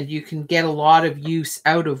 And you can get a lot of use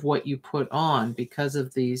out of what you put on because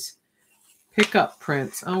of these pickup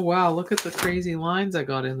prints. Oh, wow. Look at the crazy lines I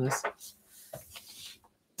got in this.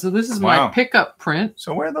 So this is my pickup print.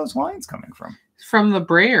 So where are those lines coming from? From the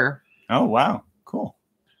brayer. Oh, wow. Cool.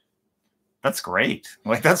 That's great.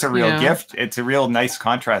 Like that's a real gift. It's a real nice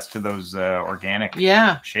contrast to those organic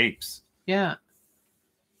shapes. Yeah.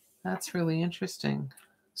 That's really interesting.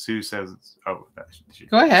 Sue says, "Oh,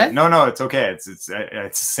 go ahead." No, it's okay. It's the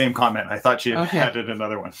same comment. I thought she had added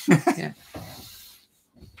another one. Yeah.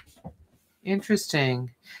 Interesting.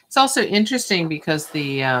 It's also interesting because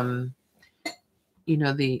the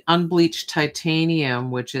the unbleached titanium,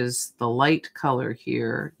 which is the light color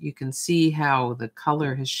here, you can see how the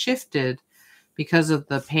color has shifted because of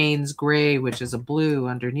the Payne's gray, which is a blue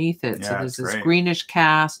underneath it. So there's this greenish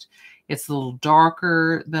cast. It's a little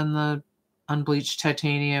darker than the unbleached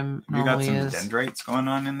titanium normally is. You got some dendrites going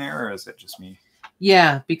on in there, or is it just me?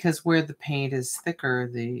 Yeah, because where the paint is thicker,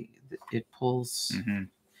 it pulls. Mm-hmm.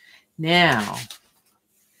 Now,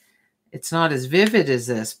 it's not as vivid as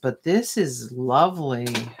this, but this is lovely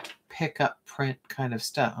pickup print kind of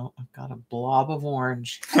stuff. Oh, I've got a blob of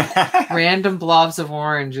orange. Random blobs of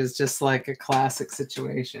orange is just like a classic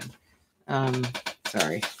situation.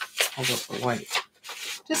 Sorry, hold up the white.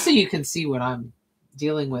 Just so you can see what I'm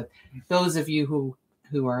dealing with. Those of you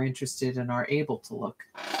who are interested and are able to look.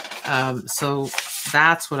 So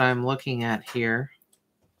that's what I'm looking at here.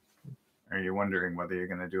 Are you wondering whether you're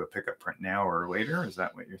going to do a pickup print now or later? Is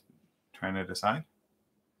that what you're trying to decide?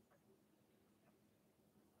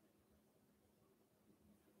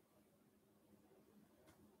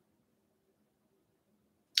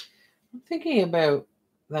 I'm thinking about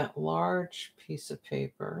that large piece of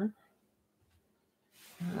paper.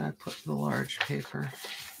 Where did I put the large paper?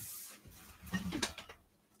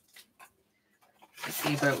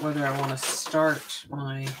 See about whether I want to start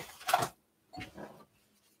my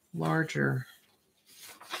larger.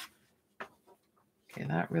 Okay,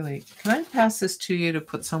 that really. Can I pass this to you to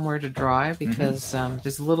put somewhere to dry? Because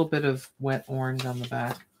there's a little bit of wet orange on the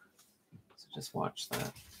back. So just watch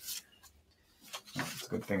that. It's a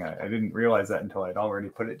good thing I didn't realize that until I'd already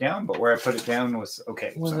put it down, but where I put it down was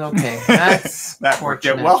okay. Okay. That's that worked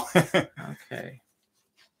out well. Okay.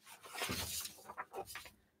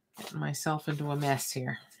 Getting myself into a mess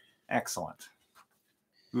here. Excellent.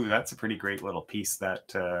 Ooh, that's a pretty great little piece, that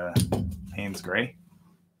Payne's gray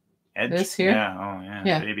edge. This here? Yeah, oh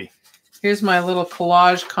yeah, baby. Here's my little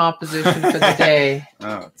collage composition for the day.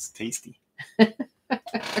 Oh, it's tasty.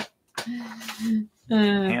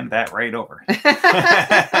 Hand that right over.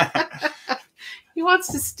 He wants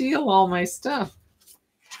to steal all my stuff.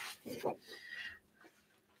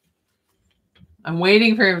 I'm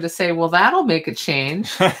waiting for him to say, well, that'll make a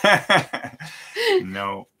change.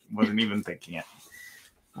 No, wasn't even thinking it.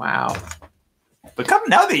 Wow. But come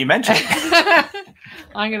now that you mention it.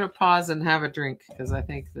 I'm going to pause and have a drink because I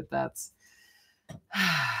think that that's...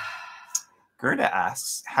 Gerda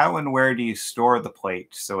asks, how and where do you store the plate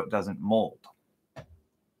so it doesn't mold?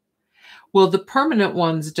 Well, the permanent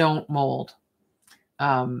ones don't mold.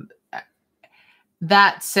 That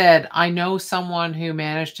said, I know someone who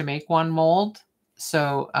managed to make one mold.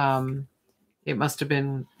 So it must have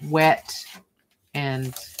been wet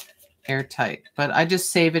and airtight. But I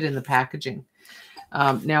just save it in the packaging.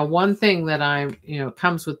 Now, one thing that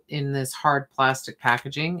comes with in this hard plastic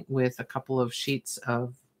packaging with a couple of sheets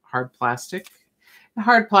of hard plastic.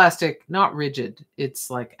 Hard plastic, not rigid.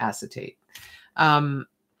 It's like acetate. And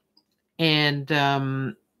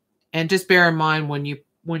just bear in mind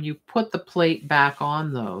when you put the plate back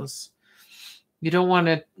on those, you want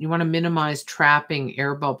to minimize trapping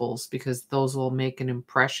air bubbles because those will make an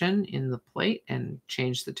impression in the plate and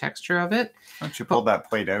change the texture of it. Why don't you pull that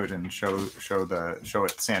plate out and show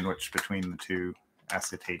it sandwiched between the two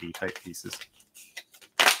acetate-y type pieces?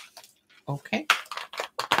 Okay.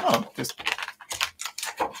 Oh, just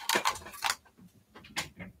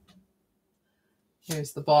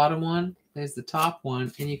there's the bottom one, there's the top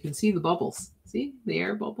one, and you can see the bubbles. See the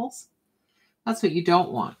air bubbles? That's what you don't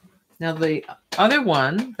want. Now, the other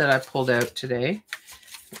one that I pulled out today,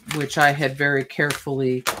 which I had very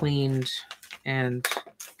carefully cleaned and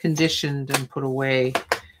conditioned and put away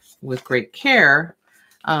with great care,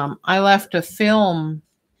 I left a film,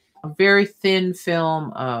 a very thin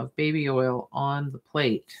film of baby oil on the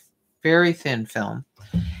plate, very thin film.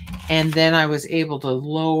 And then I was able to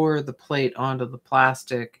lower the plate onto the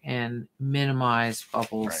plastic and minimize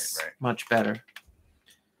bubbles much better.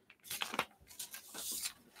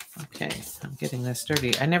 Okay, I'm getting this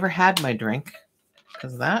dirty. I never had my drink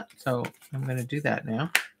because of that, so I'm going to do that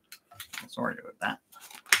now. Sorry about that.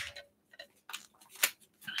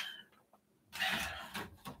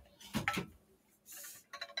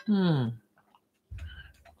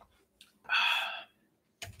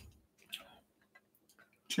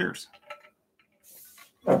 Cheers.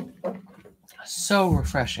 So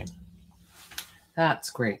refreshing. That's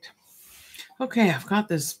great. Okay, I've got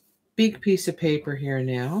this big piece of paper here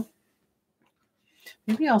now.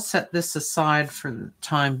 Maybe I'll set this aside for the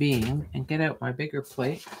time being and get out my bigger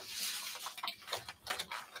plate.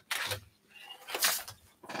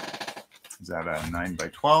 Is that a 9 by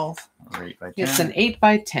 12 or 8 by 10? It's an 8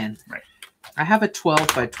 by 10. Right. I have a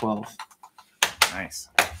 12 by 12. Nice.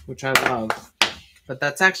 Which I love. But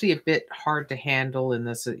that's actually a bit hard to handle in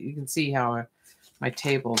this. You can see how my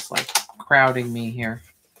table's like crowding me here.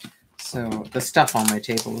 So the stuff on my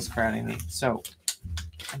table is crowding me. So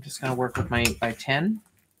I'm just going to work with my 8 by 10.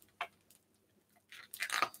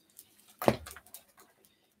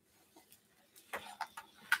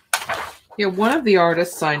 Yeah, one of the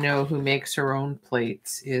artists I know who makes her own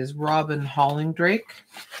plates is Robin Hollingdrake.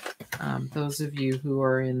 Those of you who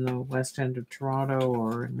are in the West End of Toronto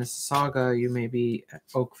or in Mississauga, you may be at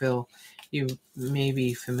Oakville, you may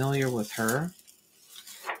be familiar with her.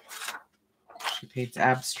 She paints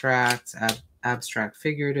abstracts, abstract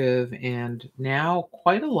figurative, and now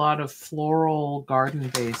quite a lot of floral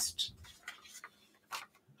garden-based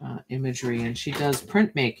imagery. And she does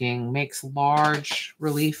printmaking, makes large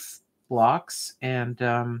relief blocks and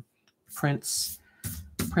prints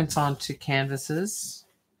onto canvases,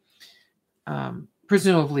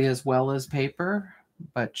 presumably as well as paper,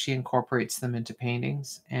 but she incorporates them into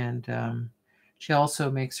paintings. And she also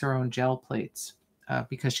makes her own gel plates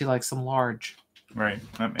because she likes them large. Right,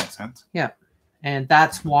 that makes sense. Yeah, and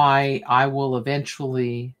that's why I will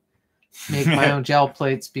eventually make my own gel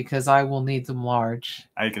plates because I will need them large.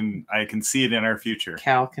 I can see it in our future.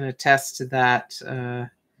 Cal can attest to that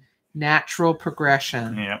natural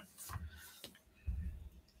progression. Yeah.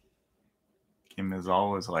 Kim is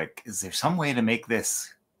always like, is there some way to make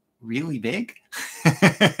this really big?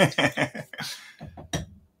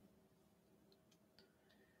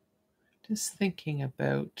 Just thinking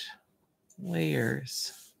about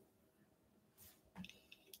layers.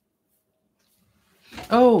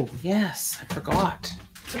 Oh, yes, I forgot.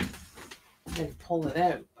 I didn't pull it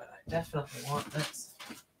out, but I definitely want this.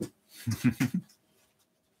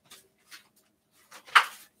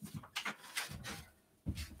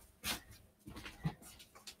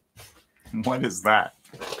 What is that?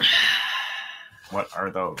 What are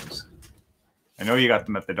those? I know you got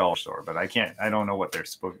them at the dollar store, but I don't know what they're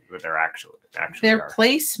actually They're are.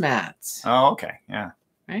 placemats. Oh, okay. Yeah.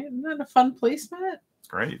 Right? Isn't that a fun placemat? It's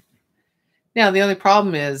great. Now, the only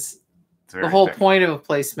problem is The whole point of a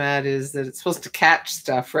placemat is that it's supposed to catch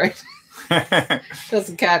stuff, right? It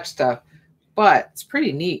doesn't catch stuff, but it's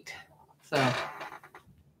pretty neat. So there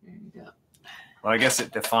you go. Well, I guess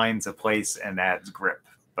it defines a place and adds grip,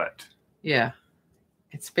 but yeah,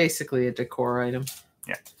 it's basically a decor item.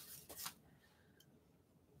 Yeah.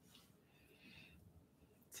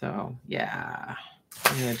 So yeah,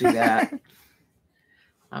 I'm gonna do that.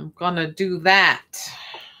 I'm gonna do that.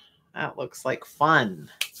 That looks like fun.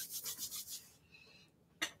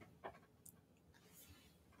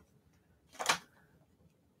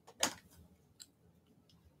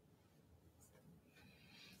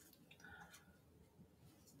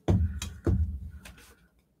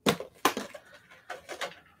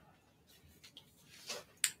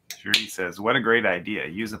 Judy says, what a great idea.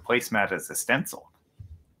 Use a placemat as a stencil.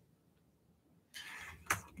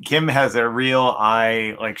 Kim has a real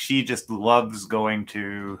eye, like she just loves going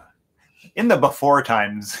to, in the before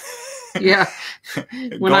times. Yeah.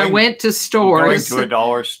 When I went to stores. Going to a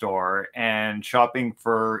dollar store and shopping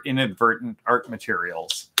for inadvertent art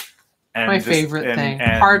materials. And my favorite thing.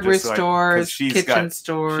 Hardware stores, kitchen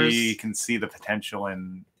stores. She can see the potential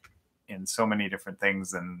in so many different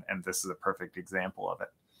things, and this is a perfect example of it.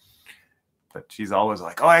 But she's always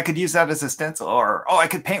like, oh, I could use that as a stencil, or oh, I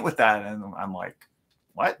could paint with that. And I'm like,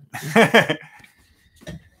 what?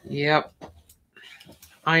 Yep.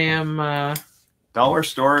 I am dollar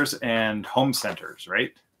stores and home centers,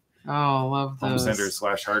 right? Oh, love those. Home centers /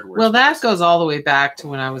 hardware well, stores. that goes all the way back to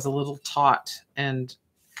when I was a little tot and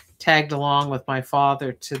tagged along with my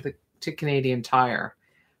father to Canadian Tire.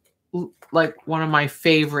 Like one of my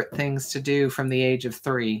favorite things to do from the age of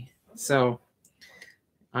 3. So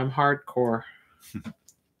I'm hardcore.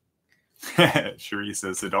 Cherie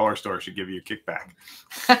says the dollar store should give you a kickback.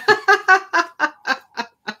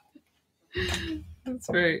 That's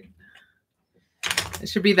right. It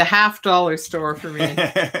should be the $50 store for me.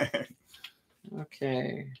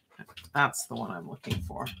 Okay. That's the one I'm looking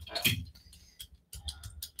for.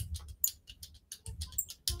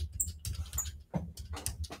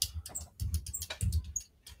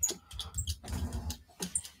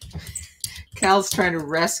 Cal's trying to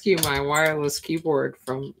rescue my wireless keyboard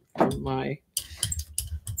from my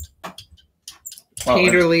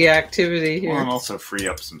painterly activity here. Well, and also free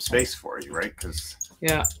up some space for you, right? Because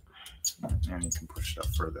yeah, and you can push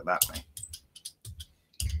stuff further that way.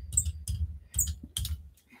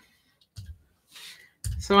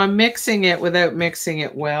 So I'm mixing it without mixing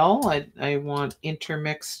it well. I want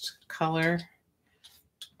intermixed color,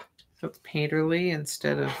 so it's painterly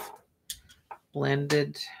instead of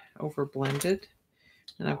blended. Over blended,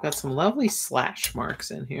 and I've got some lovely slash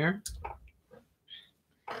marks in here,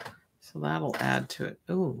 so that'll add to it.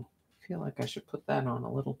 Oh, I feel like I should put that on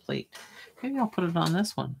a little plate. Maybe I'll put it on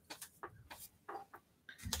this one.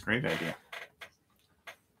 Great idea.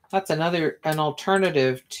 That's an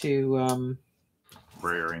alternative to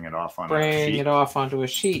brayering it off on braying it off onto a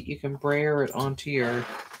sheet. You can brayer it onto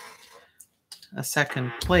a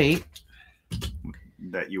second plate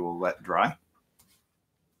that you will let dry.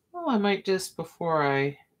 Well, I might just, before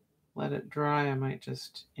I let it dry, I might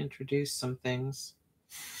just introduce some things.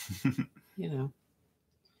 You know.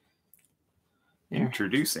 There.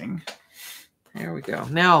 Introducing. There we go.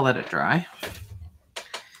 Now I'll let it dry.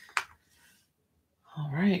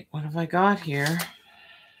 All right. What have I got here?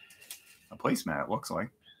 A placemat, it looks like.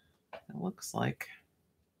 It looks like.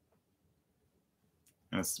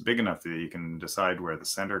 And it's big enough that you can decide where the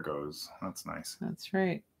center goes. That's nice. That's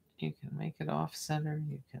right. You can make it off center.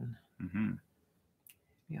 You can. Mm-hmm.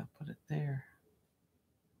 Maybe I'll put it there.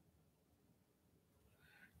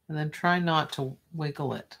 And then try not to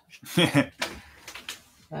wiggle it.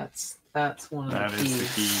 That's one of the keys. That is the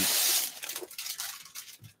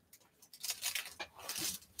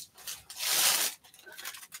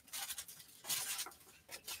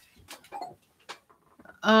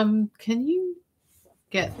key. Can you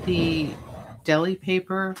get the deli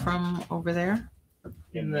paper from over there?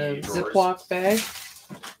 In the Ziploc bag.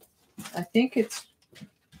 I think it's,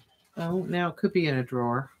 oh, now it could be in a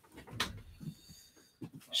drawer.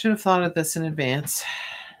 Should have thought of this in advance.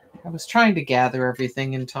 I was trying to gather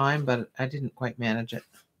everything in time, but I didn't quite manage it.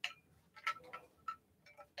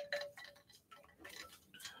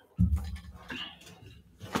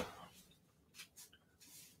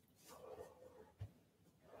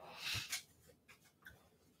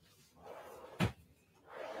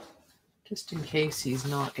 Just in case he's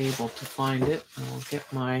not able to find it, I'll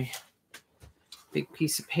get my big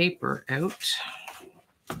piece of paper out.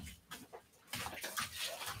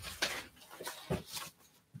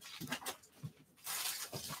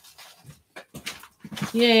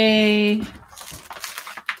 Yay!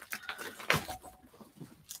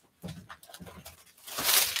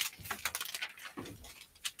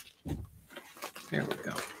 There we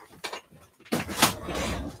go.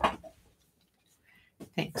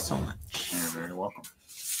 Thanks so much. You're very welcome.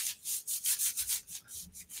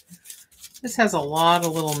 This has a lot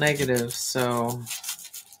of little negatives, so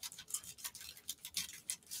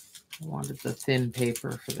I wanted the thin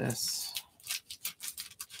paper for this.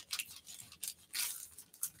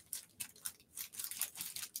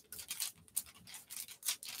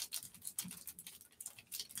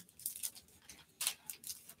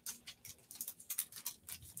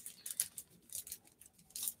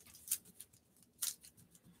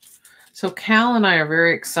 So Cal and I are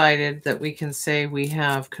very excited that we can say we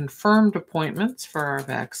have confirmed appointments for our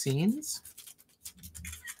vaccines.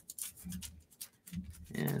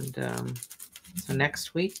 And so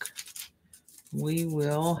next week, we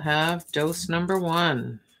will have dose number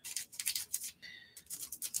 1.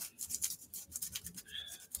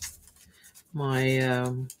 My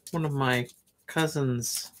one of my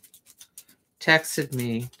cousins texted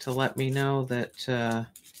me to let me know that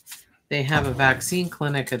they have a vaccine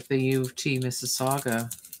clinic at the U of T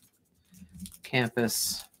Mississauga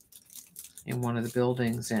campus in one of the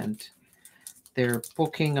buildings, and they're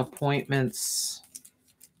booking appointments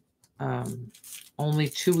only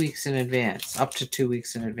 2 weeks in advance, up to 2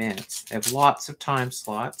 weeks in advance. They have lots of time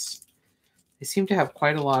slots. They seem to have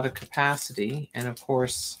quite a lot of capacity, and of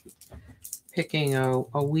course, picking a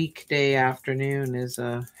weekday afternoon is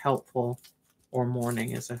a helpful, or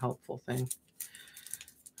morning is a helpful thing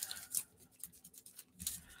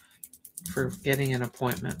for getting an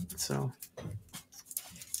appointment. So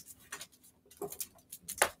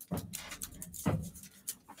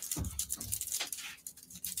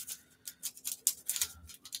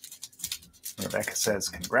Rebecca says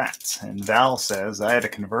congrats, and Val says I had a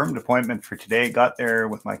confirmed appointment for today, got there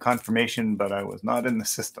with my confirmation, but I was not in the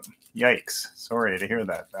system. Yikes. Sorry to hear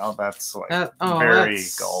that, Val. That's like very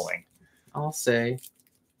galling. I'll say.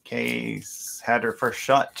 Kay's had her first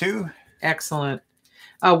shot too. Excellent.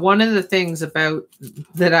 One of the things about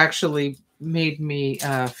that actually made me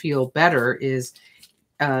feel better is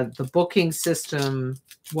the booking system.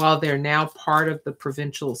 While they're now part of the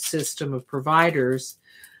provincial system of providers,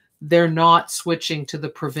 they're not switching to the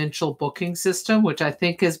provincial booking system, which I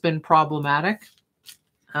think has been problematic.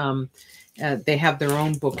 They have their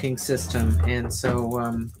own booking system, and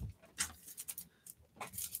so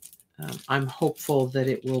I'm hopeful that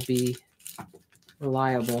it will be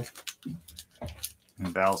reliable.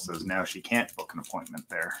 And Val says now she can't book an appointment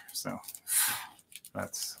there. So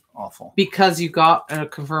that's awful. Because you got a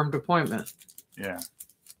confirmed appointment. Yeah.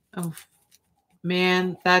 Oh,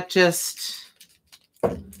 man, that just...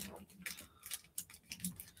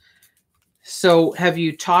 So have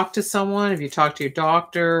you talked to someone? Have you talked to your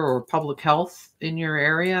doctor or public health in your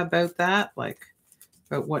area about that? Like,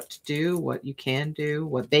 about what to do, what you can do,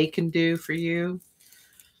 what they can do for you?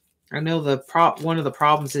 I know one of the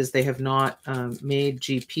problems is they have not made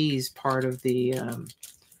GPs part of the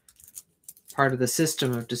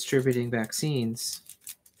system of distributing vaccines.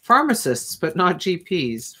 Pharmacists, but not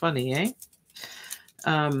GPs. Funny, eh?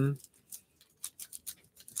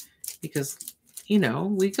 Because, you know,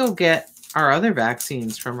 we go get our other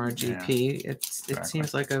vaccines from our GP. Yeah, it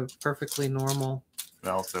seems like a perfectly normal.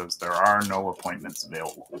 Val says there are no appointments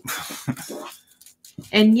available.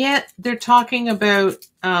 And yet they're talking about,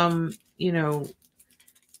 you know,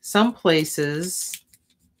 some places,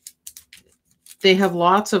 they have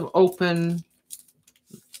lots of open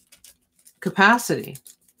capacity.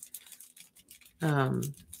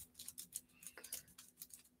 And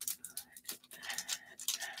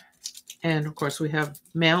of course, we have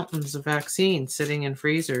mountains of vaccines sitting in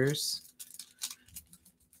freezers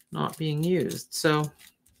not being used. So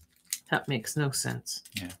that makes no sense.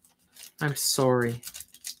 Yeah. I'm sorry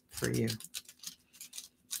for you,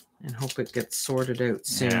 and hope it gets sorted out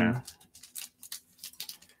soon. Yeah.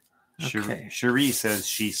 Okay. Cherie says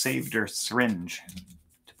she saved her syringe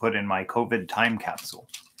to put in my COVID time capsule.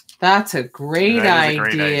 That's a great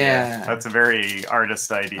idea. That's a very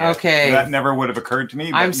artist idea. Okay. That never would have occurred to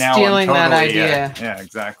me. But I'm now stealing I'm totally, that idea. Yeah,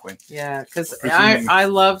 exactly. Yeah, because I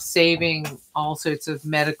love saving all sorts of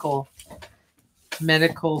medical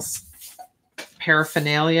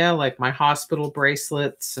paraphernalia, like my hospital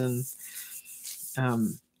bracelets. And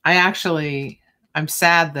I'm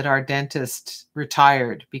sad that our dentist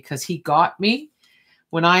retired, because he got me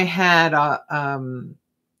when I had a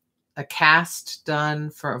cast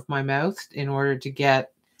done of my mouth in order to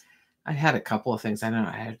get, I had a couple of things. I know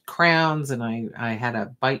I had crowns and I had a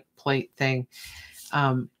bite plate thing.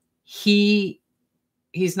 He's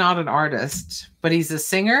not an artist, but he's a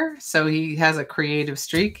singer. So he has a creative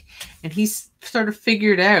streak, and sort of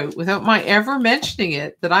figured out without my ever mentioning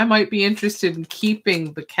it that I might be interested in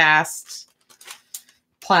keeping the cast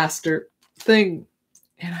plaster thing.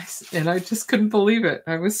 And I just couldn't believe it.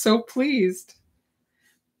 I was so pleased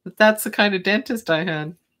that that's the kind of dentist I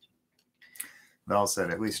had. Val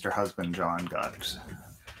said at least her husband, John, got it.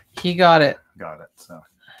 He got it. Got it. So,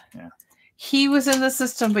 yeah. He was in the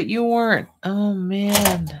system, but you weren't. Oh,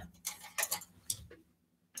 man.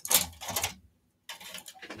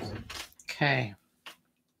 Okay.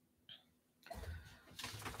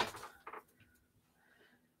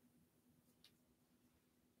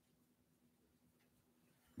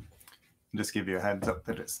 Just give you a heads up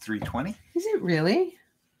that it's 3:20. Is it really?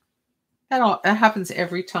 That happens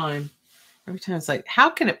every time. Every time it's like, how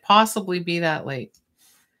can it possibly be that late?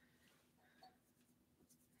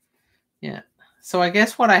 Yeah. So I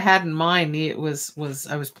guess what I had in mind was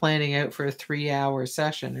I was planning out for a 3-hour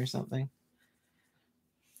session or something.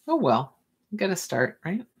 Oh well, I'm gonna start,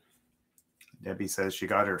 right? Debbie says she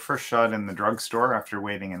got her first shot in the drugstore after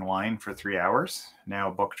waiting in line for 3 hours.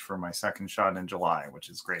 Now booked for my second shot in July, which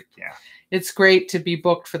is great. Yeah. It's great to be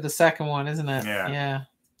booked for the second one, isn't it? Yeah.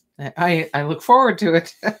 Yeah. I look forward to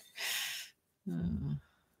it.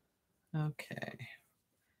 Okay.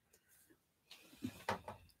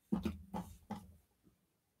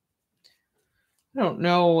 I don't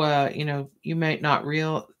know, you might not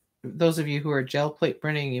those of you who are gel plate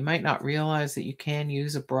printing, you might not realize that you can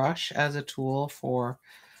use a brush as a tool for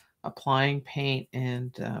applying paint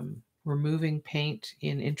and removing paint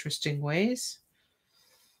in interesting ways.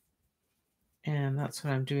 And that's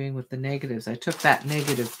what I'm doing with the negatives. I took that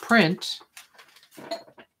negative print,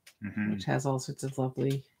 which has all sorts of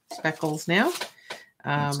lovely speckles now.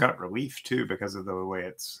 It's got relief too because of the way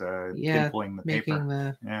it's dimpling the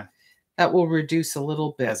paper. That will reduce a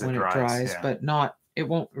little bit when it dries, yeah. but it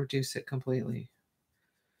won't reduce it completely.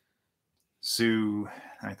 Sue,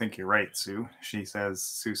 I think you're right, Sue.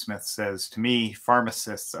 Sue Smith says, to me,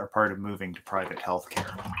 pharmacists are part of moving to private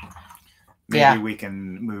healthcare. Maybe we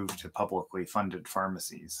can move to publicly funded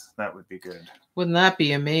pharmacies. That would be good. Wouldn't that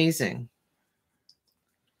be amazing?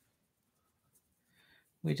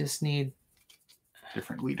 We just need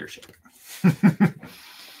different leadership.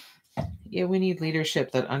 Yeah, we need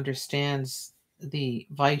leadership that understands the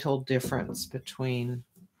vital difference between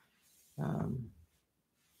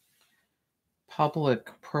public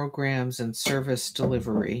programs and service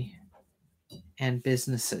delivery and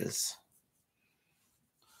businesses.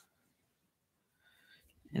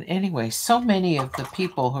 And anyway, so many of the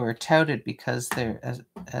people who are touted because they're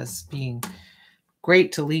as being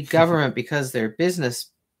great to lead government because they're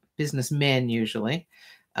businessmen usually,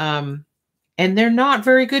 and they're not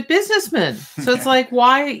very good businessmen. So it's like,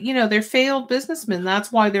 why, they're failed businessmen.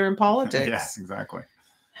 That's why they're in politics. Yes, exactly.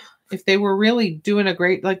 If they were really doing a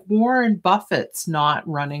great, like Warren Buffett's not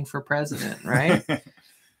running for president, right?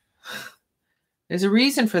 There's a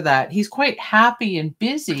reason for that. He's quite happy and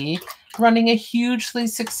busy running a hugely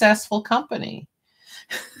successful company.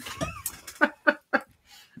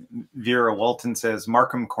 Vera Walton says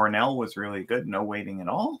Markham Cornell was really good. No waiting at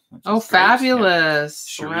all. Oh,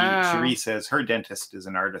 fabulous. Yeah. Wow. Cherie says her dentist is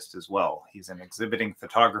an artist as well. He's an exhibiting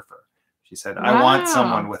photographer. She said, I want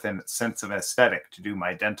someone with a sense of aesthetic to do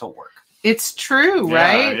my dental work. It's true,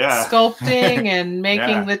 right? Yeah. Sculpting and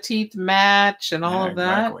making the teeth match and all of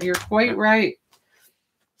that. Exactly. You're quite right.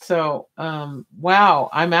 So, wow,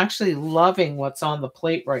 I'm actually loving what's on the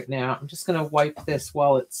plate right now. I'm just going to wipe this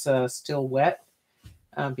while it's still wet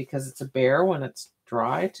because it's a bear when it's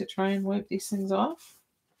dry to try and wipe these things off.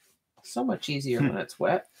 So much easier when it's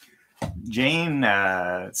wet. Jane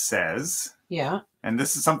says, yeah. And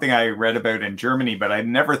this is something I read about in Germany, but I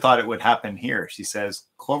never thought it would happen here. She says,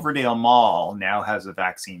 Cloverdale Mall now has a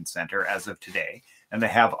vaccine center as of today, and they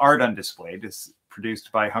have art on display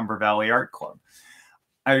produced by Humber Valley Art Club.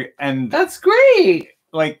 And that's great.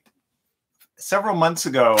 Like several months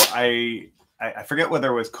ago, I forget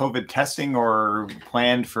whether it was COVID testing or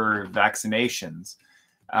planned for vaccinations.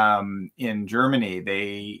 In Germany,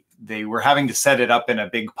 they were having to set it up in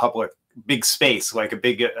a big space, like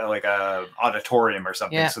a auditorium or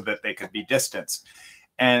something, so that they could be distanced.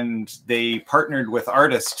 And they partnered with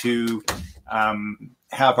artists to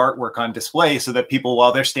have artwork on display so that people,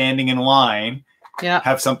 while they're standing in line,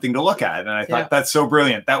 have something to look at. And I thought that's so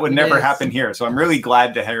brilliant. That would never happen here. So I'm really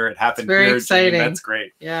glad to hear it happen here. Very exciting. Jane. That's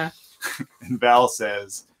great. Yeah. And Val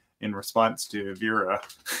says, in response to Vera,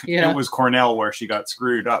 yeah. It was Cornell where she got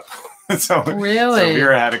screwed up. So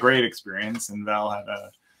Vera had a great experience and Val had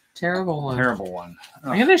a terrible one.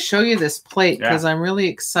 Oh. I'm going to show you this plate because I'm really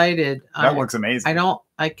excited. That looks amazing.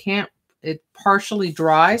 It's partially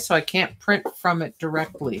dry, so I can't print from it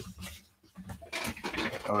directly.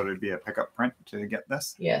 Oh, it'd be a pickup print to get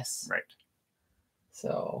this? Yes. Right.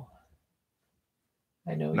 So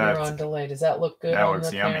I know you're on delay. Does that look good on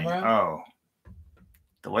the yummy. camera? Oh,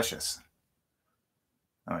 delicious.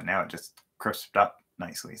 Oh, now it just crisped up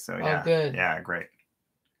nicely. So yeah. Oh, good. Yeah, great.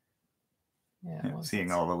 Yeah. I'm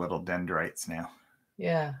seeing all the little dendrites now.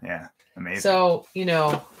 Yeah. Yeah. Amazing. So, you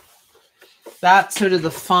know, that's sort of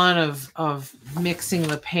the fun of mixing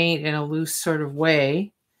the paint in a loose sort of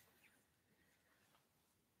way.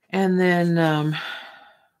 And then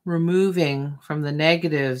removing from the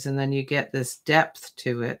negatives, and then you get this depth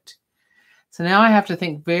to it. So now I have to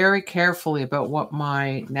think very carefully about what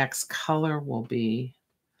my next color will be.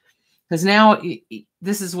 Because now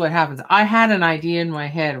this is what happens. I had an idea in my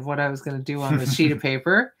head of what I was going to do on the sheet of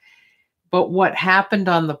paper, but what happened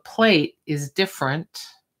on the plate is different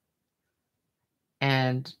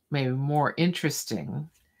and maybe more interesting.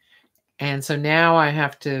 And so now I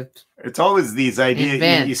have to. It's always these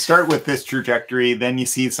ideas. You start with this trajectory, then you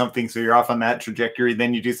see something, so you're off on that trajectory,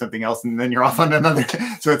 then you do something else, and then you're off on another.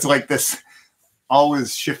 So it's like this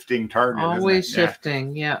always shifting target. Always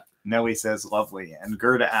shifting, yeah. Nellie says, lovely. And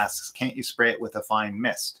Gerda asks, can't you spray it with a fine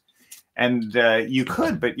mist? And you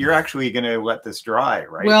could, but you're actually going to let this dry,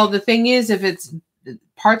 right? Well, the thing is, if it's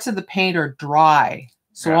parts of the paint are dry,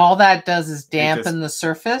 so all that does is dampen the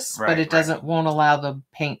surface, but it won't allow the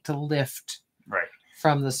paint to lift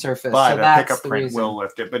from the surface. But so a pickup print will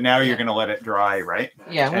lift it. But now you're going to let it dry, right?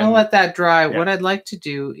 Yeah, I'm going to let that dry. What I'd like to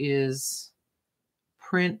do is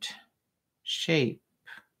print shape.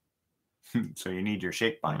 So you need your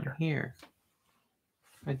shape binder. Here.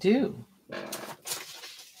 I do.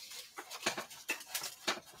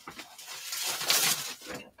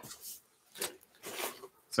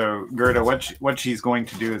 So Gerda, what she's going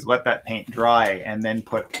to do is let that paint dry and then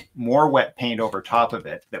put more wet paint over top of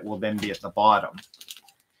it that will then be at the bottom.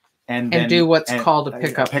 And then do what's called a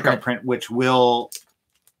pickup print, which will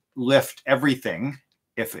lift everything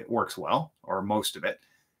if it works well, or most of it.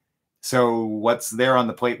 So what's there on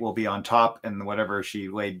the plate will be on top, and whatever she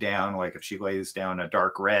laid down, like if she lays down a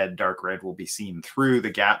dark red will be seen through the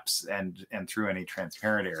gaps and through any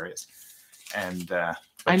transparent areas. And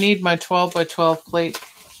I need my 12 by 12 plate.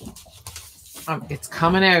 It's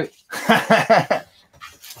coming out.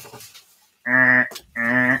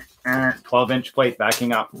 12-inch plate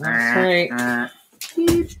backing up. That's right.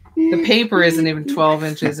 The paper isn't even 12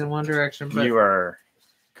 inches in one direction. But you are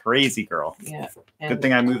crazy, girl. Yeah. Good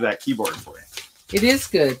thing I moved that keyboard for you. It is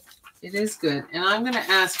good. It is good. And I'm going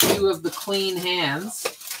to ask you of the clean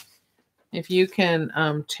hands if you can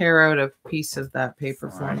tear out a piece of that paper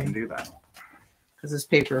for me. I can do that. Because this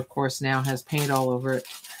paper, of course, now has paint all over it.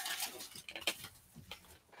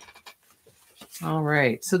 All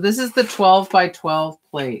right. So this is the 12 by 12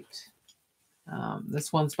 plate.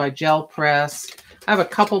 This one's by Gel Press. I have a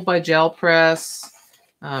couple by Gel Press.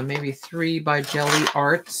 Maybe 3 by Jelly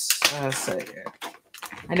Arts. So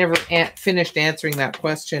I never finished answering that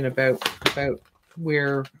question about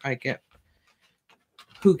where I get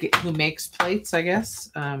who makes plates, I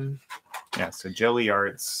guess. Yeah, so Jelly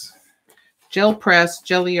Arts. Gel Press,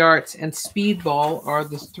 Jelly Arts, and Speedball are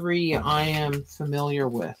the 3 I am familiar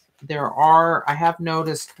with. I have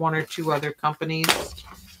noticed 1 or 2 other companies,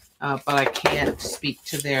 but I can't speak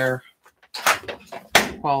to their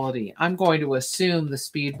quality. I'm going to assume the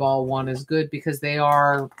Speedball one is good because they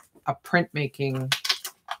are a printmaking.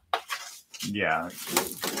 Yeah,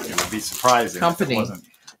 it would be surprising company. If it wasn't.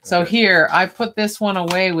 So here, I put this one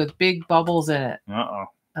away with big bubbles in it.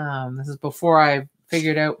 This is before I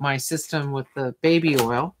figured out my system with the baby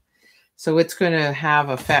oil. So it's going to have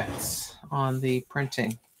effects on the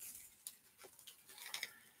printing.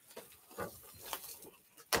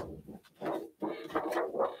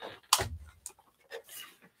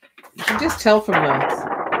 You can just tell from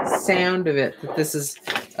the sound of it that this is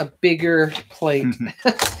a bigger plate.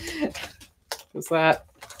 Because that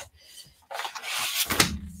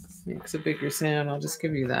makes a bigger sound. I'll just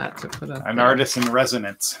give you that to put up. An artist in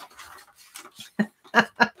resonance.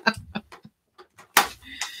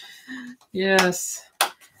 Yes.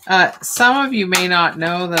 Some of you may not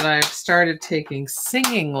know that I've started taking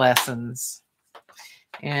singing lessons,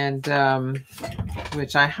 and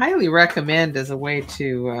which I highly recommend as a way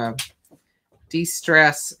to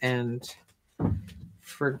de-stress and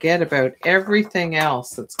forget about everything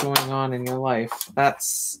else that's going on in your life.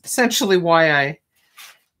 That's essentially why I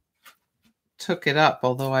took it up,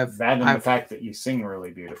 although the fact that you sing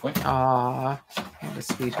really beautifully. What a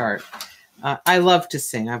sweetheart. I love to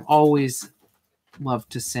sing. I've always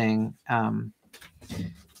loved to sing. And,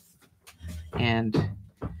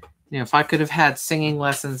 you know, if I could have had singing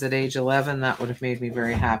lessons at age 11, that would have made me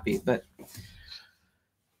very happy. But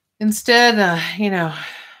Instead,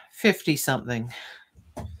 50 something.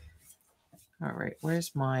 All right,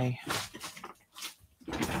 where's my...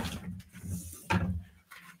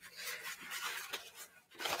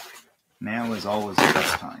 Now is always the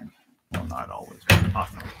best time. Well, not always, but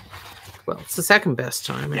often. Well, it's the second best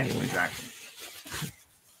time Yeah, anyway. exactly.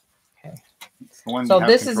 Okay. It's the one So you have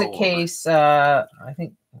this is a control over. case, I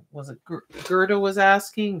think, was it Gerda was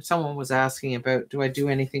asking? Someone was asking about, do I do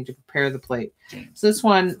anything to prepare the plate? So this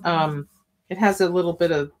one, it has a little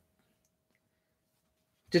bit of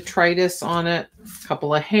detritus on it, a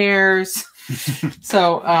couple of hairs.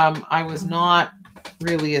 So I was not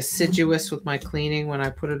really assiduous with my cleaning when I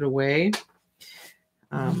put it away.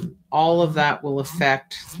 All of that will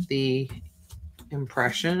affect the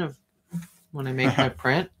impression of when I make my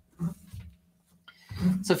print.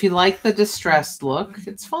 So if you like the distressed look,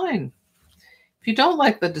 it's fine. If you don't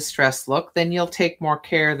like the distressed look, then you'll take more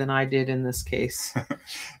care than I did in this case.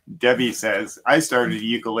 Debbie says, I started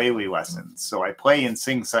ukulele lessons, so I play and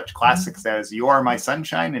sing such classics as You Are My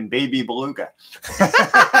Sunshine and Baby Beluga.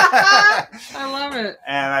 I love it.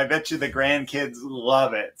 And I bet you the grandkids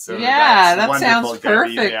love it. So yeah, that's that sounds wonderful,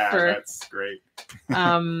 perfect. Debbie. Yeah, that's great.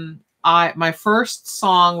 My first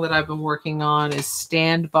song that I've been working on is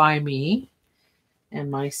Stand By Me. And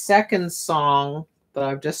my second song that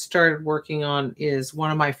I've just started working on is one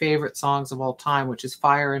of my favorite songs of all time, which is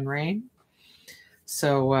Fire and Rain.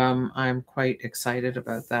 So I'm quite excited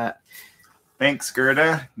about that. Thanks,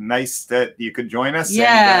 Gerda. Nice that you could join us.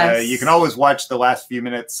 Yes. And, you can always watch the last few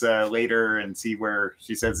minutes later and see where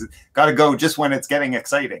she says, got to go just when it's getting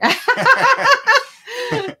exciting.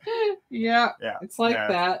 Yeah, it's like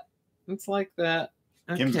that. It's like that.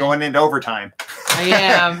 Okay. Kim's going into overtime. I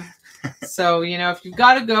am. So, if you've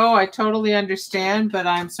got to go, I totally understand, but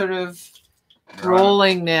I'm sort of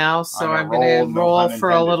rolling now. So I'm going to roll for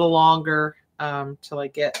a little longer till I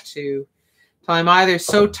get to, till I'm either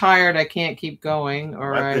so tired I can't keep going,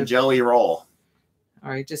 or the jelly roll.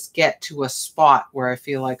 Or I just get to a spot where I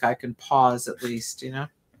feel like I can pause at least, And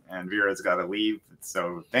Vera's got to leave.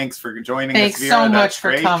 So thanks for joining us, Vera. Thanks so much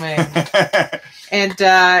for coming. And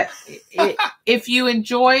if you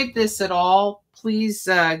enjoyed this at all, please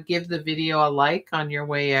give the video a like on your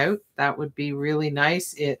way out. That would be really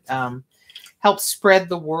nice. It helps spread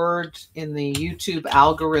the word in the YouTube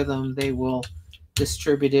algorithm. They will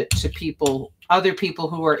distribute it to other people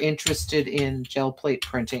who are interested in gel plate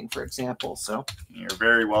printing, for example. So you're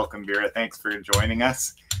very welcome, Vera. Thanks for joining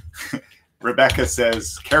us. Rebecca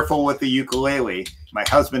says, careful with the ukulele. My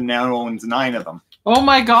husband now owns 9 of them. Oh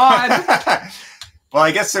my God. Well,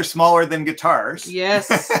 I guess they're smaller than guitars. Yes,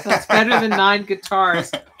 that's better than 9 guitars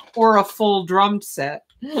or a full drum set.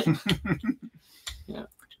 Yeah.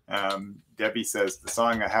 Debbie says, the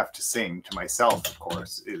song I have to sing to myself, of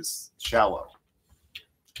course, is Shallow.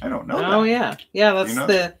 I don't know. Oh, yeah. Yeah,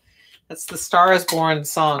 that's the Star is Born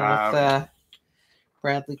song with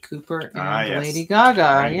Bradley Cooper and yes. Lady Gaga.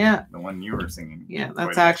 Right. Yeah. The one you were singing. Yeah,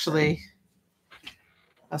 that's actually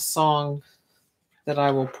a song that I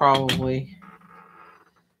will probably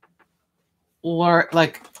learn.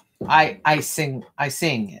 Like I sing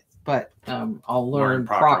it, but I'll learn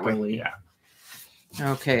properly. Yeah.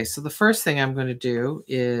 Okay, so the first thing I'm going to do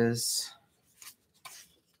is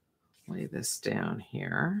lay this down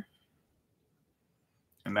here.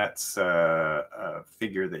 And that's a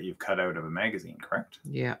figure that you've cut out of a magazine, correct?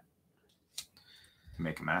 Yeah.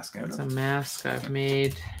 Make a mask out of it. It's a mask I've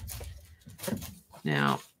made.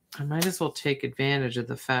 Now, I might as well take advantage of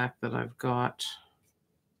the fact that I've got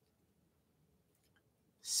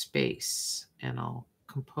space, and I'll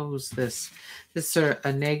compose this. This is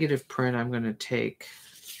a negative print I'm going to take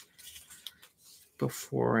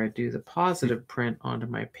before I do the positive print onto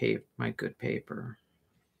my good paper.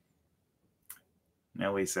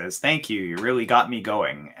 Nellie says, thank you. You really got me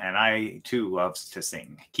going. And I, too, love to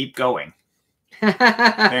sing. Keep going.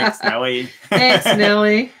 Thanks, Nellie. Thanks,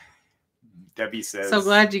 Nellie. Debbie says, so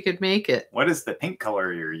glad you could make it. What is the pink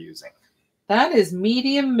color you're using? That is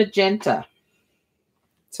medium magenta.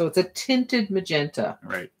 So it's a tinted magenta.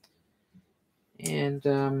 Right.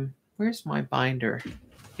 And where's my binder?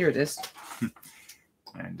 Here it is.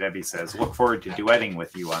 And Debbie says, look forward to duetting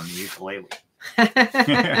with you on the ukulele.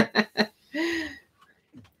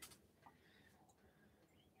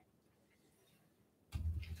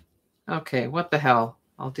 Okay, what the hell?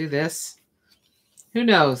 I'll do this. Who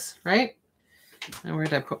knows, right? And where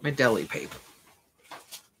did I put my deli paper?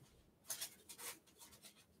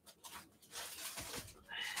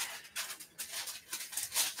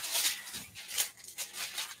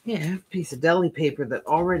 Yeah, a piece of deli paper that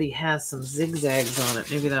already has some zigzags on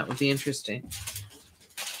it. Maybe that would be interesting.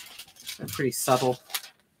 They're pretty subtle.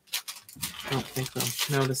 don't think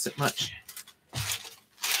they'll notice it much.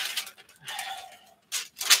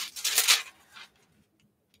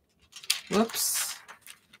 Whoops.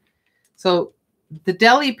 So the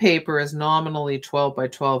deli paper is nominally 12 by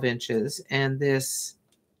 12 inches, and this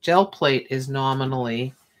gel plate is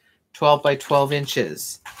nominally 12 by 12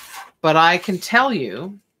 inches. But I can tell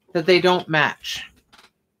you that they don't match.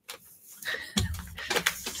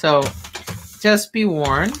 So just be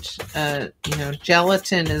warned. You know,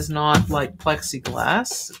 gelatin is not like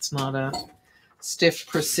plexiglass. It's not a stiff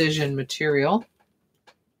precision material.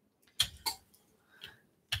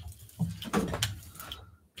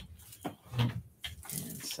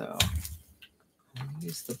 And so I'll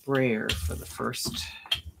use the brayer for the first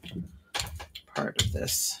part of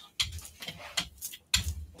this.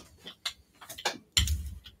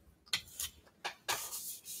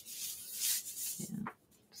 And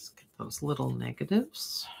just get those little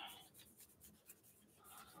negatives.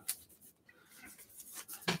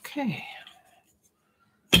 Okay.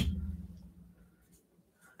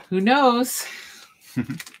 Who knows?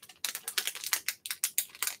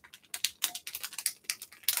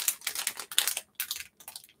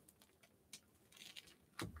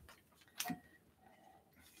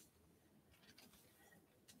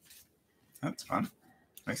 That's fun.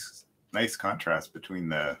 Nice contrast between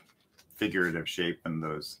the figurative shape and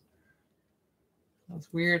those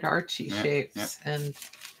weird archy shapes. Yeah. And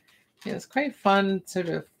yeah, it's quite fun sort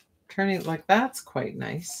of turning like that's quite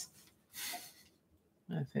nice,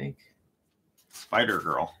 I think. Spider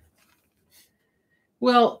Girl.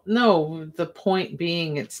 Well, no, the point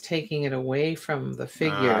being it's taking it away from the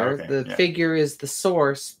figure. Okay. The figure is the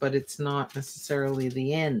source, but it's not necessarily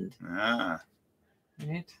the end.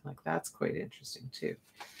 Right? Like that's quite interesting too.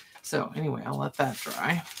 So anyway, I'll let that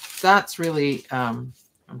dry. That's really, I'm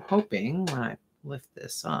hoping when I lift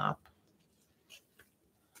this up,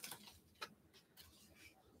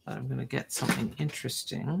 that I'm going to get something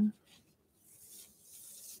interesting.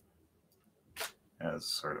 As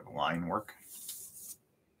sort of line work.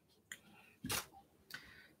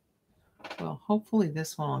 Well, hopefully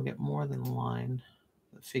this one I'll get more than line,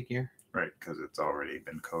 the figure. Right, because it's already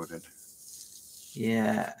been coated.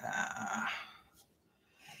 Yeah.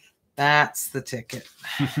 That's the ticket.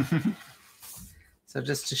 So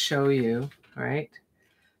just to show you, right?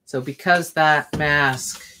 So because that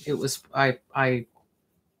mask, it was, I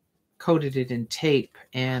coated it in tape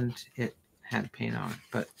and it had paint on it,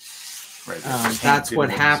 but right, that's what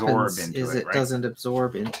happens is it right? doesn't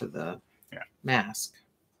absorb into the mask.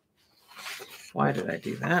 Why did I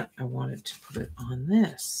do that? I wanted to put it on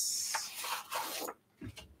this.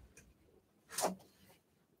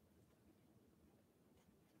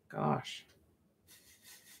 Gosh.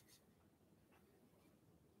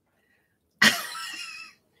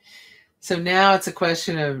 So now it's a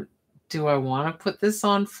question of, do I want to put this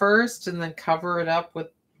on first and then cover it up with,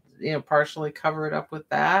 you know, partially cover it up with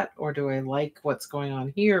that? Or do I like what's going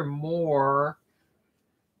on here more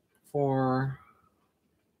for,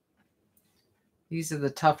 these are the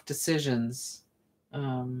tough decisions.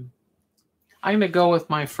 I'm going to go with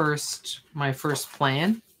my first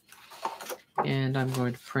plan. And I'm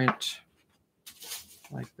going to print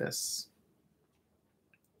like this.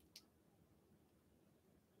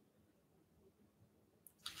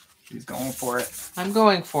 She's going for it. I'm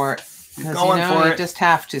going for it. She's going for it. You just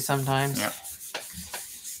have to sometimes. Yeah.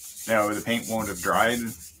 No, the paint won't have dried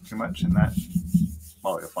too much in that.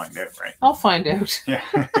 Well, you'll find out, right? I'll find out. Yeah.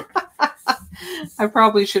 I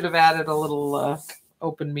probably should have added a little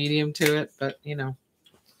open medium to it, but you know.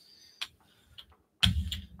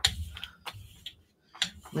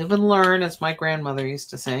 Live and learn, as my grandmother used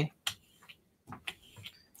to say.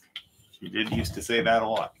 She did used to say that a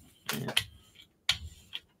lot. Yeah.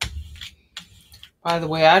 By the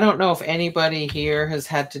way, I don't know if anybody here has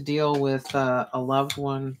had to deal with a loved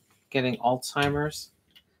one getting Alzheimer's,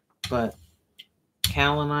 but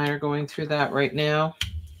Cal and I are going through that right now,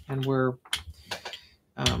 and we're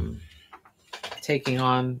taking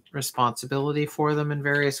on responsibility for them in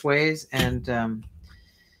various ways. And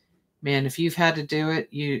man, if you've had to do it,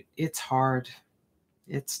 it's hard.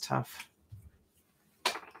 It's tough.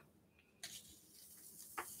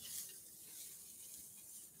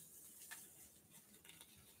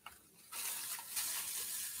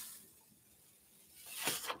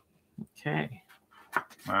 Okay.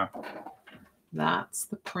 Wow. That's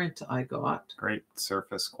the print I got. Great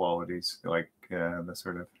surface qualities. Like the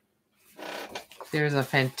sort of... There's a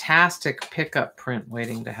fantastic pickup print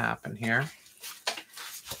waiting to happen here.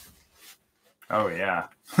 Oh, yeah.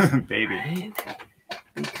 Baby. Right?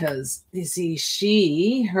 Because, you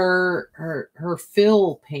see, her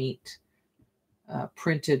fill paint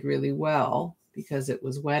printed really well because it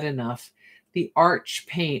was wet enough. The arch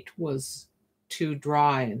paint was too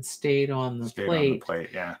dry and stayed on the plate.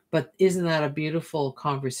 Yeah. But isn't that a beautiful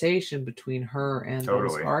conversation between her and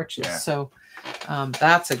those arches? Yeah. So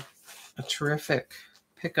that's a terrific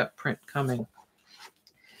pickup print coming.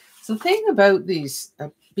 So the thing about these,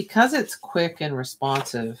 because it's quick and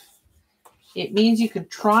responsive, it means you can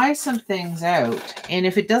try some things out. And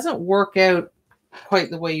if it doesn't work out quite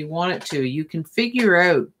the way you want it to, you can figure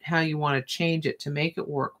out how you want to change it to make it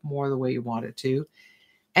work more the way you want it to.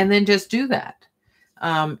 And then just do that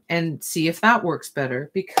and see if that works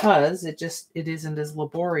better, because it isn't as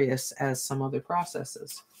laborious as some other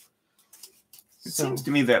processes. It seems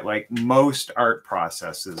to me that like most art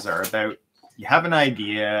processes are about, you have an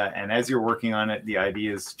idea, and as you're working on it, the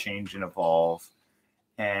ideas change and evolve,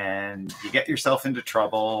 and you get yourself into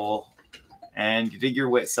trouble, and you dig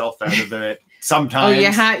yourself out of it. Sometimes,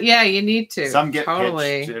 yeah, you need to. Some get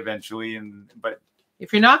pitched eventually, but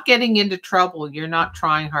if you're not getting into trouble, you're not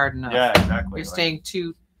trying hard enough. Yeah, exactly. You're staying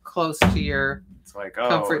too close to your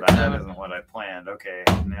comfort zone. That isn't what I planned. Okay,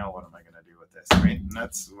 now what am I going to do with this? Right, and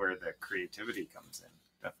that's where the creativity comes in,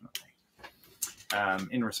 definitely.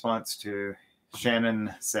 In response to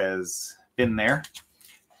Shannon says, "Been there."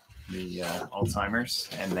 The Alzheimer's,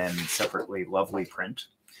 and then separately, lovely print.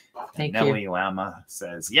 Thank Nellie you. Lama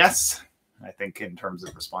says yes. I think in terms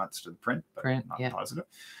of response to the print, but not positive.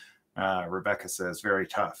 Rebecca says very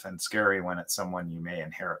tough and scary when it's someone you may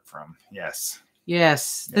inherit from. Yes.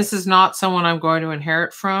 This is not someone I'm going to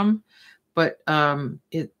inherit from, but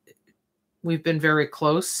we've been very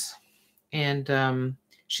close, and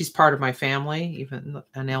she's part of my family, even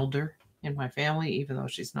an elder in my family, even though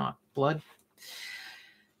she's not blood.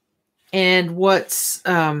 And what's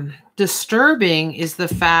disturbing is the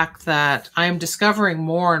fact that I'm discovering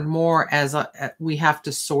more and more as we have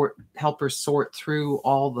to help her sort through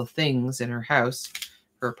all the things in her house,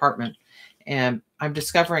 her apartment. And I'm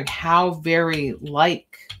discovering how very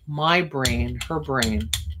like my brain, her brain,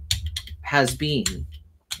 has been.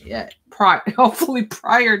 Yeah, hopefully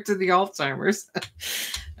prior to the Alzheimer's.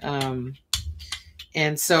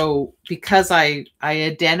 And so because I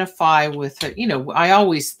identify with her, I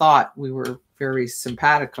always thought we were very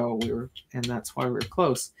simpatico. And that's why we were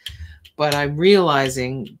close. But I'm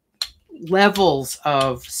realizing levels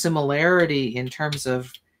of similarity in terms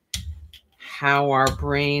of how our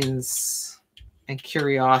brains and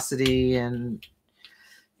curiosity and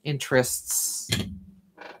interests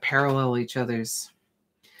parallel each other's.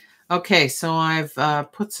 Okay, so I've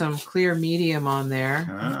put some clear medium on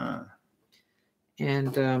there.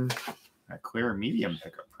 And a clear medium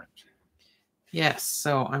pickup print. Yes,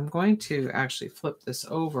 so I'm going to actually flip this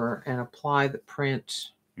over and apply the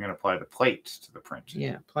print. You're going to apply the plate to the print.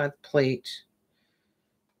 Yeah, apply the plate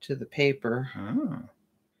to the paper.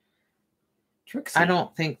 Tricksy. I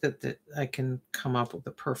don't think that I can come up with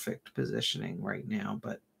the perfect positioning right now,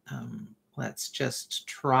 but let's just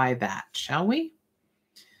try that, shall we?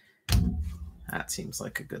 That seems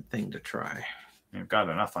like a good thing to try. You've got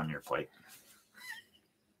enough on your plate.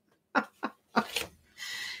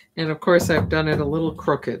 And of course, I've done it a little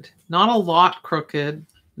crooked. Not a lot crooked,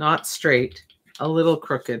 not straight, a little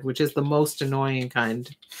crooked, which is the most annoying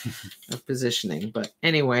kind of positioning. But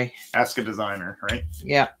anyway. Ask a designer, right?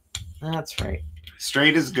 Yeah, that's right.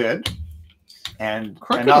 Straight is good. And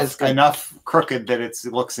crooked enough crooked that it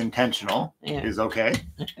looks intentional is okay.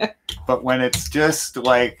 But when it's just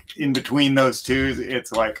like in between those two,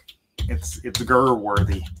 it's like, it's grr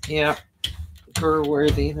worthy. Yeah.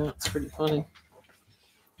 Worthy. That's pretty funny.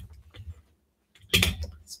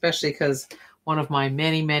 Especially because one of my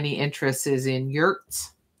many, many interests is in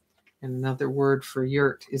yurts. And another word for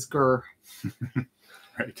yurt is gur.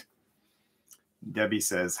 Right. Debbie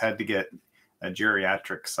says, had to get a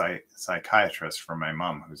geriatric psychiatrist for my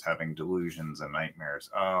mom who's having delusions and nightmares.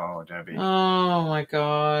 Oh, Debbie. Oh, my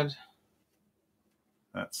God.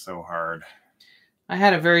 That's so hard. I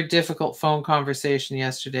had a very difficult phone conversation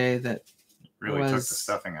yesterday that really took the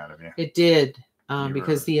stuffing out of you. It did,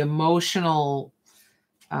 because the emotional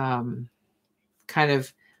kind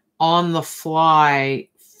of on the fly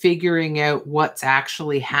figuring out what's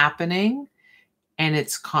actually happening, and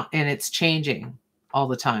it's changing all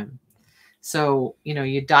the time. So,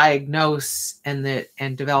 you diagnose and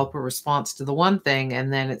develop a response to the one thing,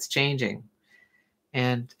 and then it's changing.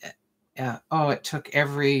 And it took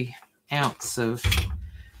every ounce of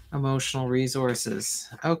emotional resources.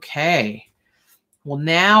 Okay. Well,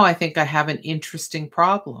 now I think I have an interesting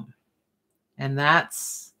problem, and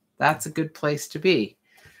that's a good place to be.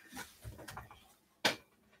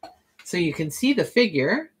 So you can see the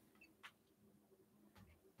figure.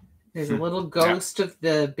 There's a little ghost of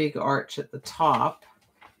the big arch at the top.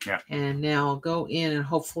 Yeah. And now I'll go in and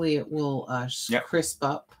hopefully it will crisp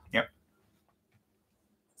up. Yep.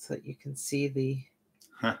 So that you can see the...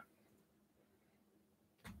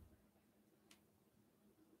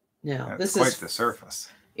 Now, this quite is the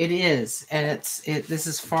surface. It is, and this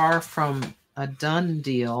is far from a done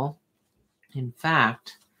deal. In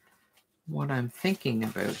fact, what I'm thinking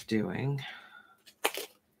about doing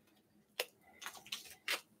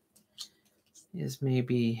is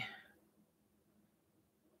maybe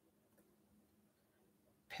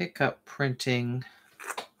pick up printing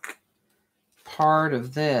part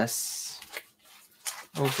of this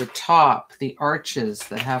over top the arches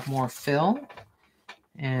that have more fill.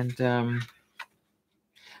 And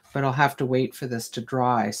but I'll have to wait for this to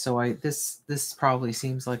dry. So this probably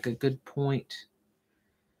seems like a good point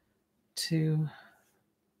to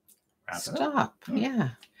stop. Yeah.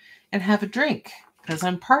 And have a drink because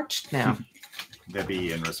I'm parched now.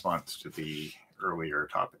 Debbie, in response to the earlier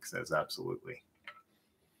topic, says absolutely.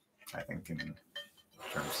 I think in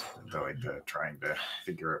terms of like trying to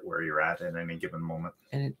figure out where you're at any given moment.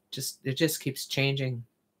 And it just keeps changing.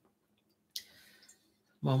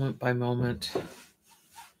 Moment by moment.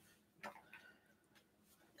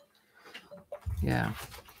 Yeah.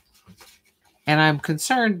 And I'm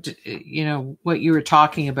concerned, you know, what you were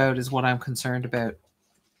talking about is what I'm concerned about.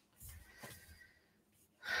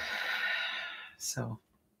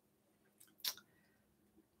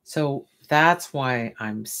 So that's why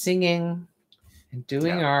I'm singing and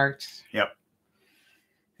doing art. Yep.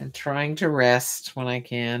 And trying to rest when I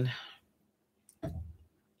can.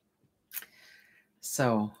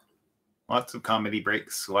 So lots of comedy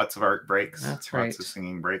breaks, lots of art breaks. That's right. Lots of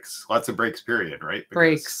singing breaks, lots of breaks, period, right? Because,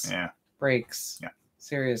 breaks. Yeah. Breaks. Yeah.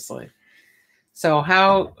 Seriously. So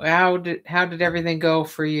how did everything go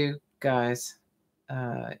for you guys?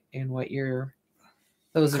 In what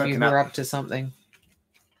those of you who are up to something?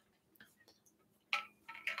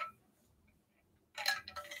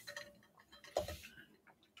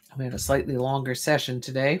 We had a slightly longer session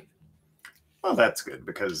today. Well, that's good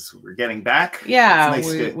because we're getting back. Yeah, nice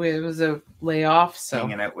it was a layoff, so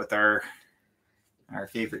hanging out with our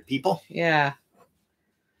favorite people. Yeah.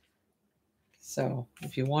 So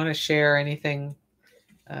if you want to share anything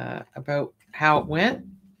about how it went,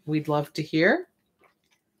 we'd love to hear.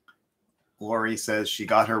 Lori says she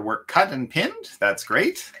got her work cut and pinned. That's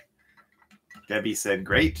great. Debbie said,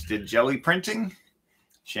 great. Did jelly printing.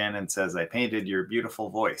 Shannon says, I painted your beautiful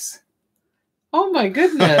voice. Oh my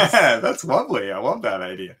goodness. That's lovely. I love that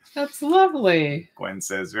idea. That's lovely. Gwen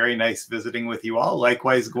says, very nice visiting with you all.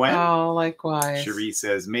 Likewise, Gwen. Oh, likewise. Cherie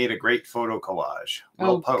says, made a great photo collage.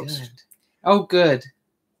 We'll post. Good. Oh, good.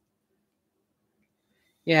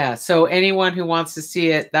 Yeah. So anyone who wants to see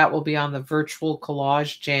it, that will be on the Virtual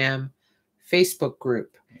Collage Jam Facebook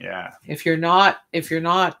group. Yeah. If you're not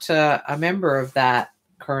a member of that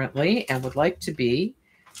currently and would like to be,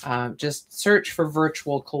 just search for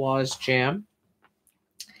Virtual Collage Jam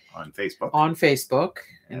on Facebook.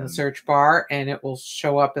 In the search bar, and it will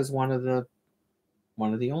show up as one of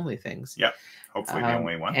the only things. Yeah, hopefully the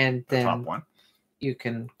only one. And the then top one. You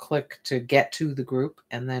can click to get to the group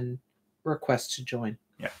and then request to join.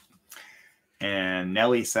 Yeah. And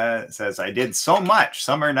Nellie says, I did so much.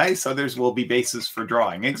 Some are nice, others will be bases for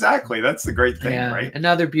drawing. Exactly. That's the great thing, right?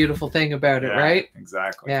 Another beautiful thing about it, right?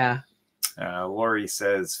 Exactly. Yeah. Lori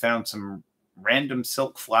says, found some random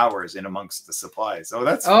silk flowers in amongst the supplies. Oh,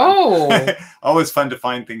 that's fun. Always fun to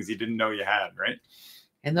find things you didn't know you had, right?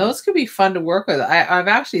 And those could be fun to work with. I've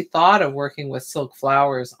actually thought of working with silk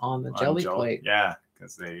flowers on the jelly plate. Yeah,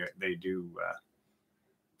 because they do.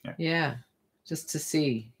 Yeah, just to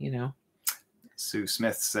see, you know. Sue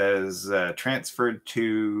Smith says, transferred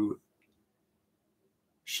to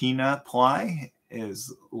Sheena ply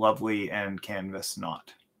is lovely and canvas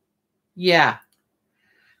not. Yeah.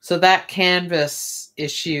 So that canvas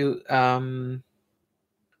issue,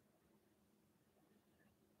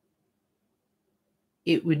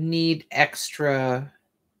 it would need an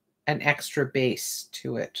extra base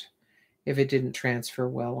to it if it didn't transfer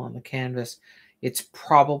well on the canvas. It's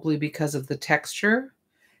probably because of the texture.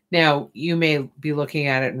 Now, you may be looking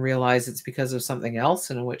at it and realize it's because of something else,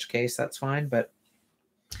 and in which case that's fine. But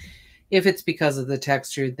if it's because of the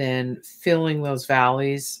texture, then filling those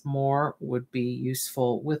valleys more would be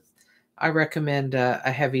useful with, I recommend a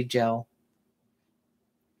heavy gel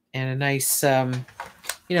and a nice, I'll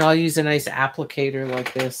use a nice applicator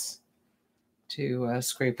like this to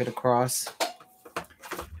scrape it across.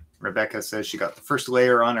 Rebecca says she got the first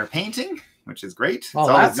layer on her painting, which is great. It's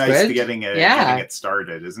always always nice good. to getting it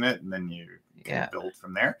started, isn't it? And then Yeah. build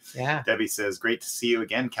from there. Yeah. Debbie says, great to see you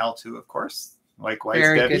again. Cal too, of course. Likewise,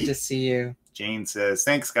 Very Debbie. good to see you. Jane says,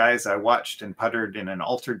 thanks, guys. I watched and puttered in an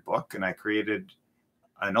altered book, and I created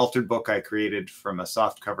an altered book I created from a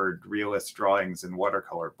soft-covered realist drawings and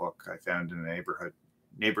watercolor book I found in a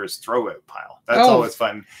neighbor's throwout pile. That's always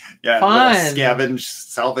fun. Yeah, fun. Scavenge,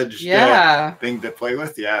 salvage thing to play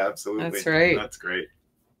with. Yeah, absolutely. That's right. That's great.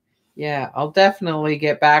 Yeah, I'll definitely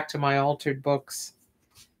get back to my altered books.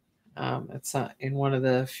 It's in one of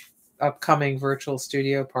the upcoming virtual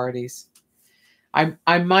studio parties.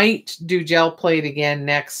 I might do gel plate again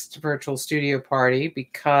next virtual studio party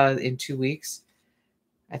because in 2 weeks.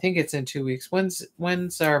 I think it's in 2 weeks.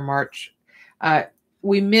 When's our March?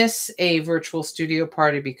 We miss a virtual studio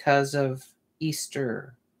party because of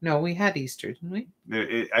Easter. No, we had Easter, didn't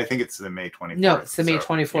we? I think it's the May 24th. No, it's the May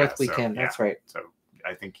 24th weekend. That's right. So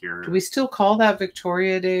I think you're... Do we still call that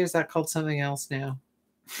Victoria Day? Or is that called something else now?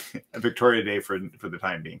 A Victoria Day for the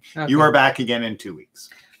time being. Okay. You are back again in 2 weeks.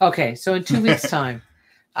 Okay, so in 2 weeks' time.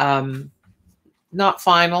 Not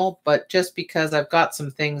final, but just because I've got some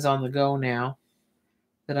things on the go now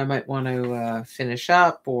that I might want to finish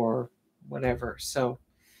up or whatever. So,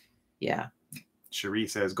 yeah. Cherie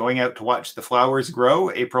says, going out to watch the flowers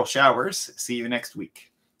grow, April showers. See you next week.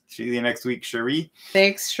 See you next week, Cherie.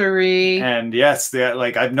 Thanks, Cherie. And yes,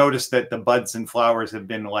 I've noticed that the buds and flowers have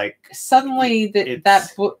been like... Suddenly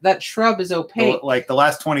that shrub is opaque. Like the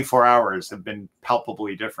last 24 hours have been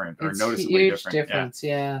palpably different or noticeably huge difference.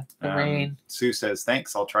 Yeah. The rain. Sue says,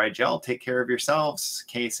 thanks. I'll try gel. Take care of yourselves.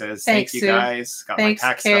 Kay says, thank you, Sue. guys. Got my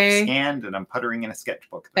tax stuff scanned and I'm puttering in a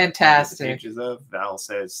sketchbook. Fantastic. Pages of. Val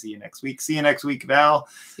says, see you next week. See you next week, Val.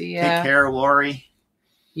 See ya. Take care, Lori.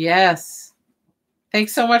 Yes.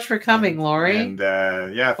 Thanks so much for coming, Lori. And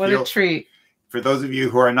yeah, what a treat. For those of you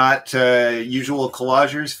who are not usual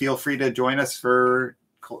collagers, feel free to join us for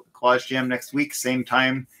Collage Jam next week. Same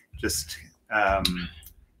time, just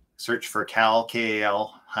search for Kal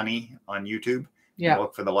Honey on YouTube. Yeah.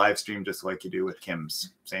 Look for the live stream just like you do with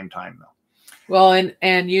Kim's. Same time though. Well,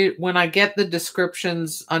 and you when I get the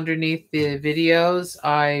descriptions underneath the videos,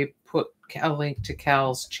 I put a link to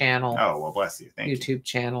Cal's channel. Oh, well, bless you. Thank you. YouTube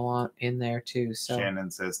channel in there too. So Shannon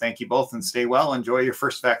says, thank you both and stay well. Enjoy your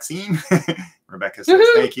first vaccine. Rebecca says,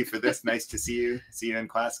 thank you for this. Nice to see you. See you in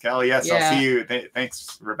class, Cal. Yes, yeah. I'll see you.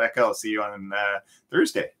 Thanks, Rebecca. I'll see you on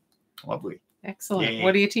Thursday. Lovely. Excellent. Yay.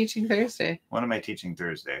 What are you teaching Thursday? What am I teaching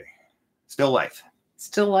Thursday? Still life.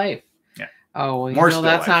 Still life. Yeah. Oh, well, you know,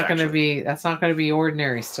 that's not going to be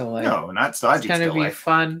ordinary still life. No, not stodgy. It's going to be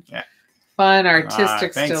fun. Yeah. Fun,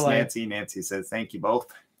 artistic thanks, still Nancy. life. Nancy says, thank you both.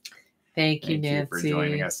 Thank you, Nancy. For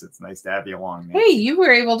joining us. It's nice to have you along, Nancy. Hey, you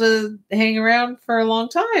were able to hang around for a long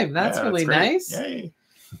time. That's really nice. Yay.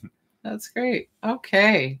 That's great.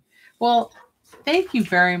 Okay. Well, thank you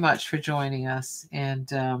very much for joining us.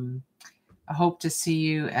 And I hope to see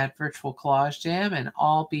you at Virtual Collage Jam, and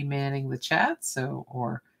I'll be manning the chat.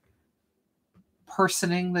 Or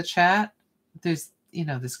personing the chat. There's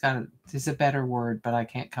a better word, but I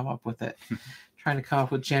can't come up with it. Trying to come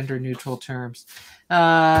up with gender neutral terms.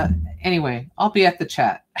 Anyway, I'll be at the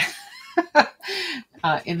chat.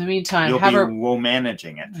 In the meantime, you'll be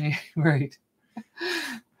managing it. Right.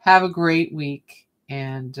 Have a great week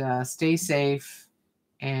and stay safe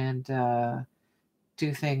and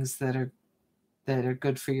do things that are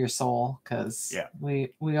good for your soul, because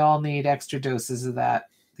we all need extra doses of that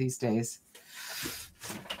these days.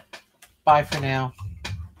 Bye for now.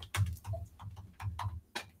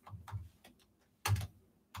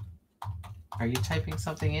 Are you typing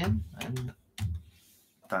something in?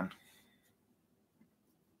 Done.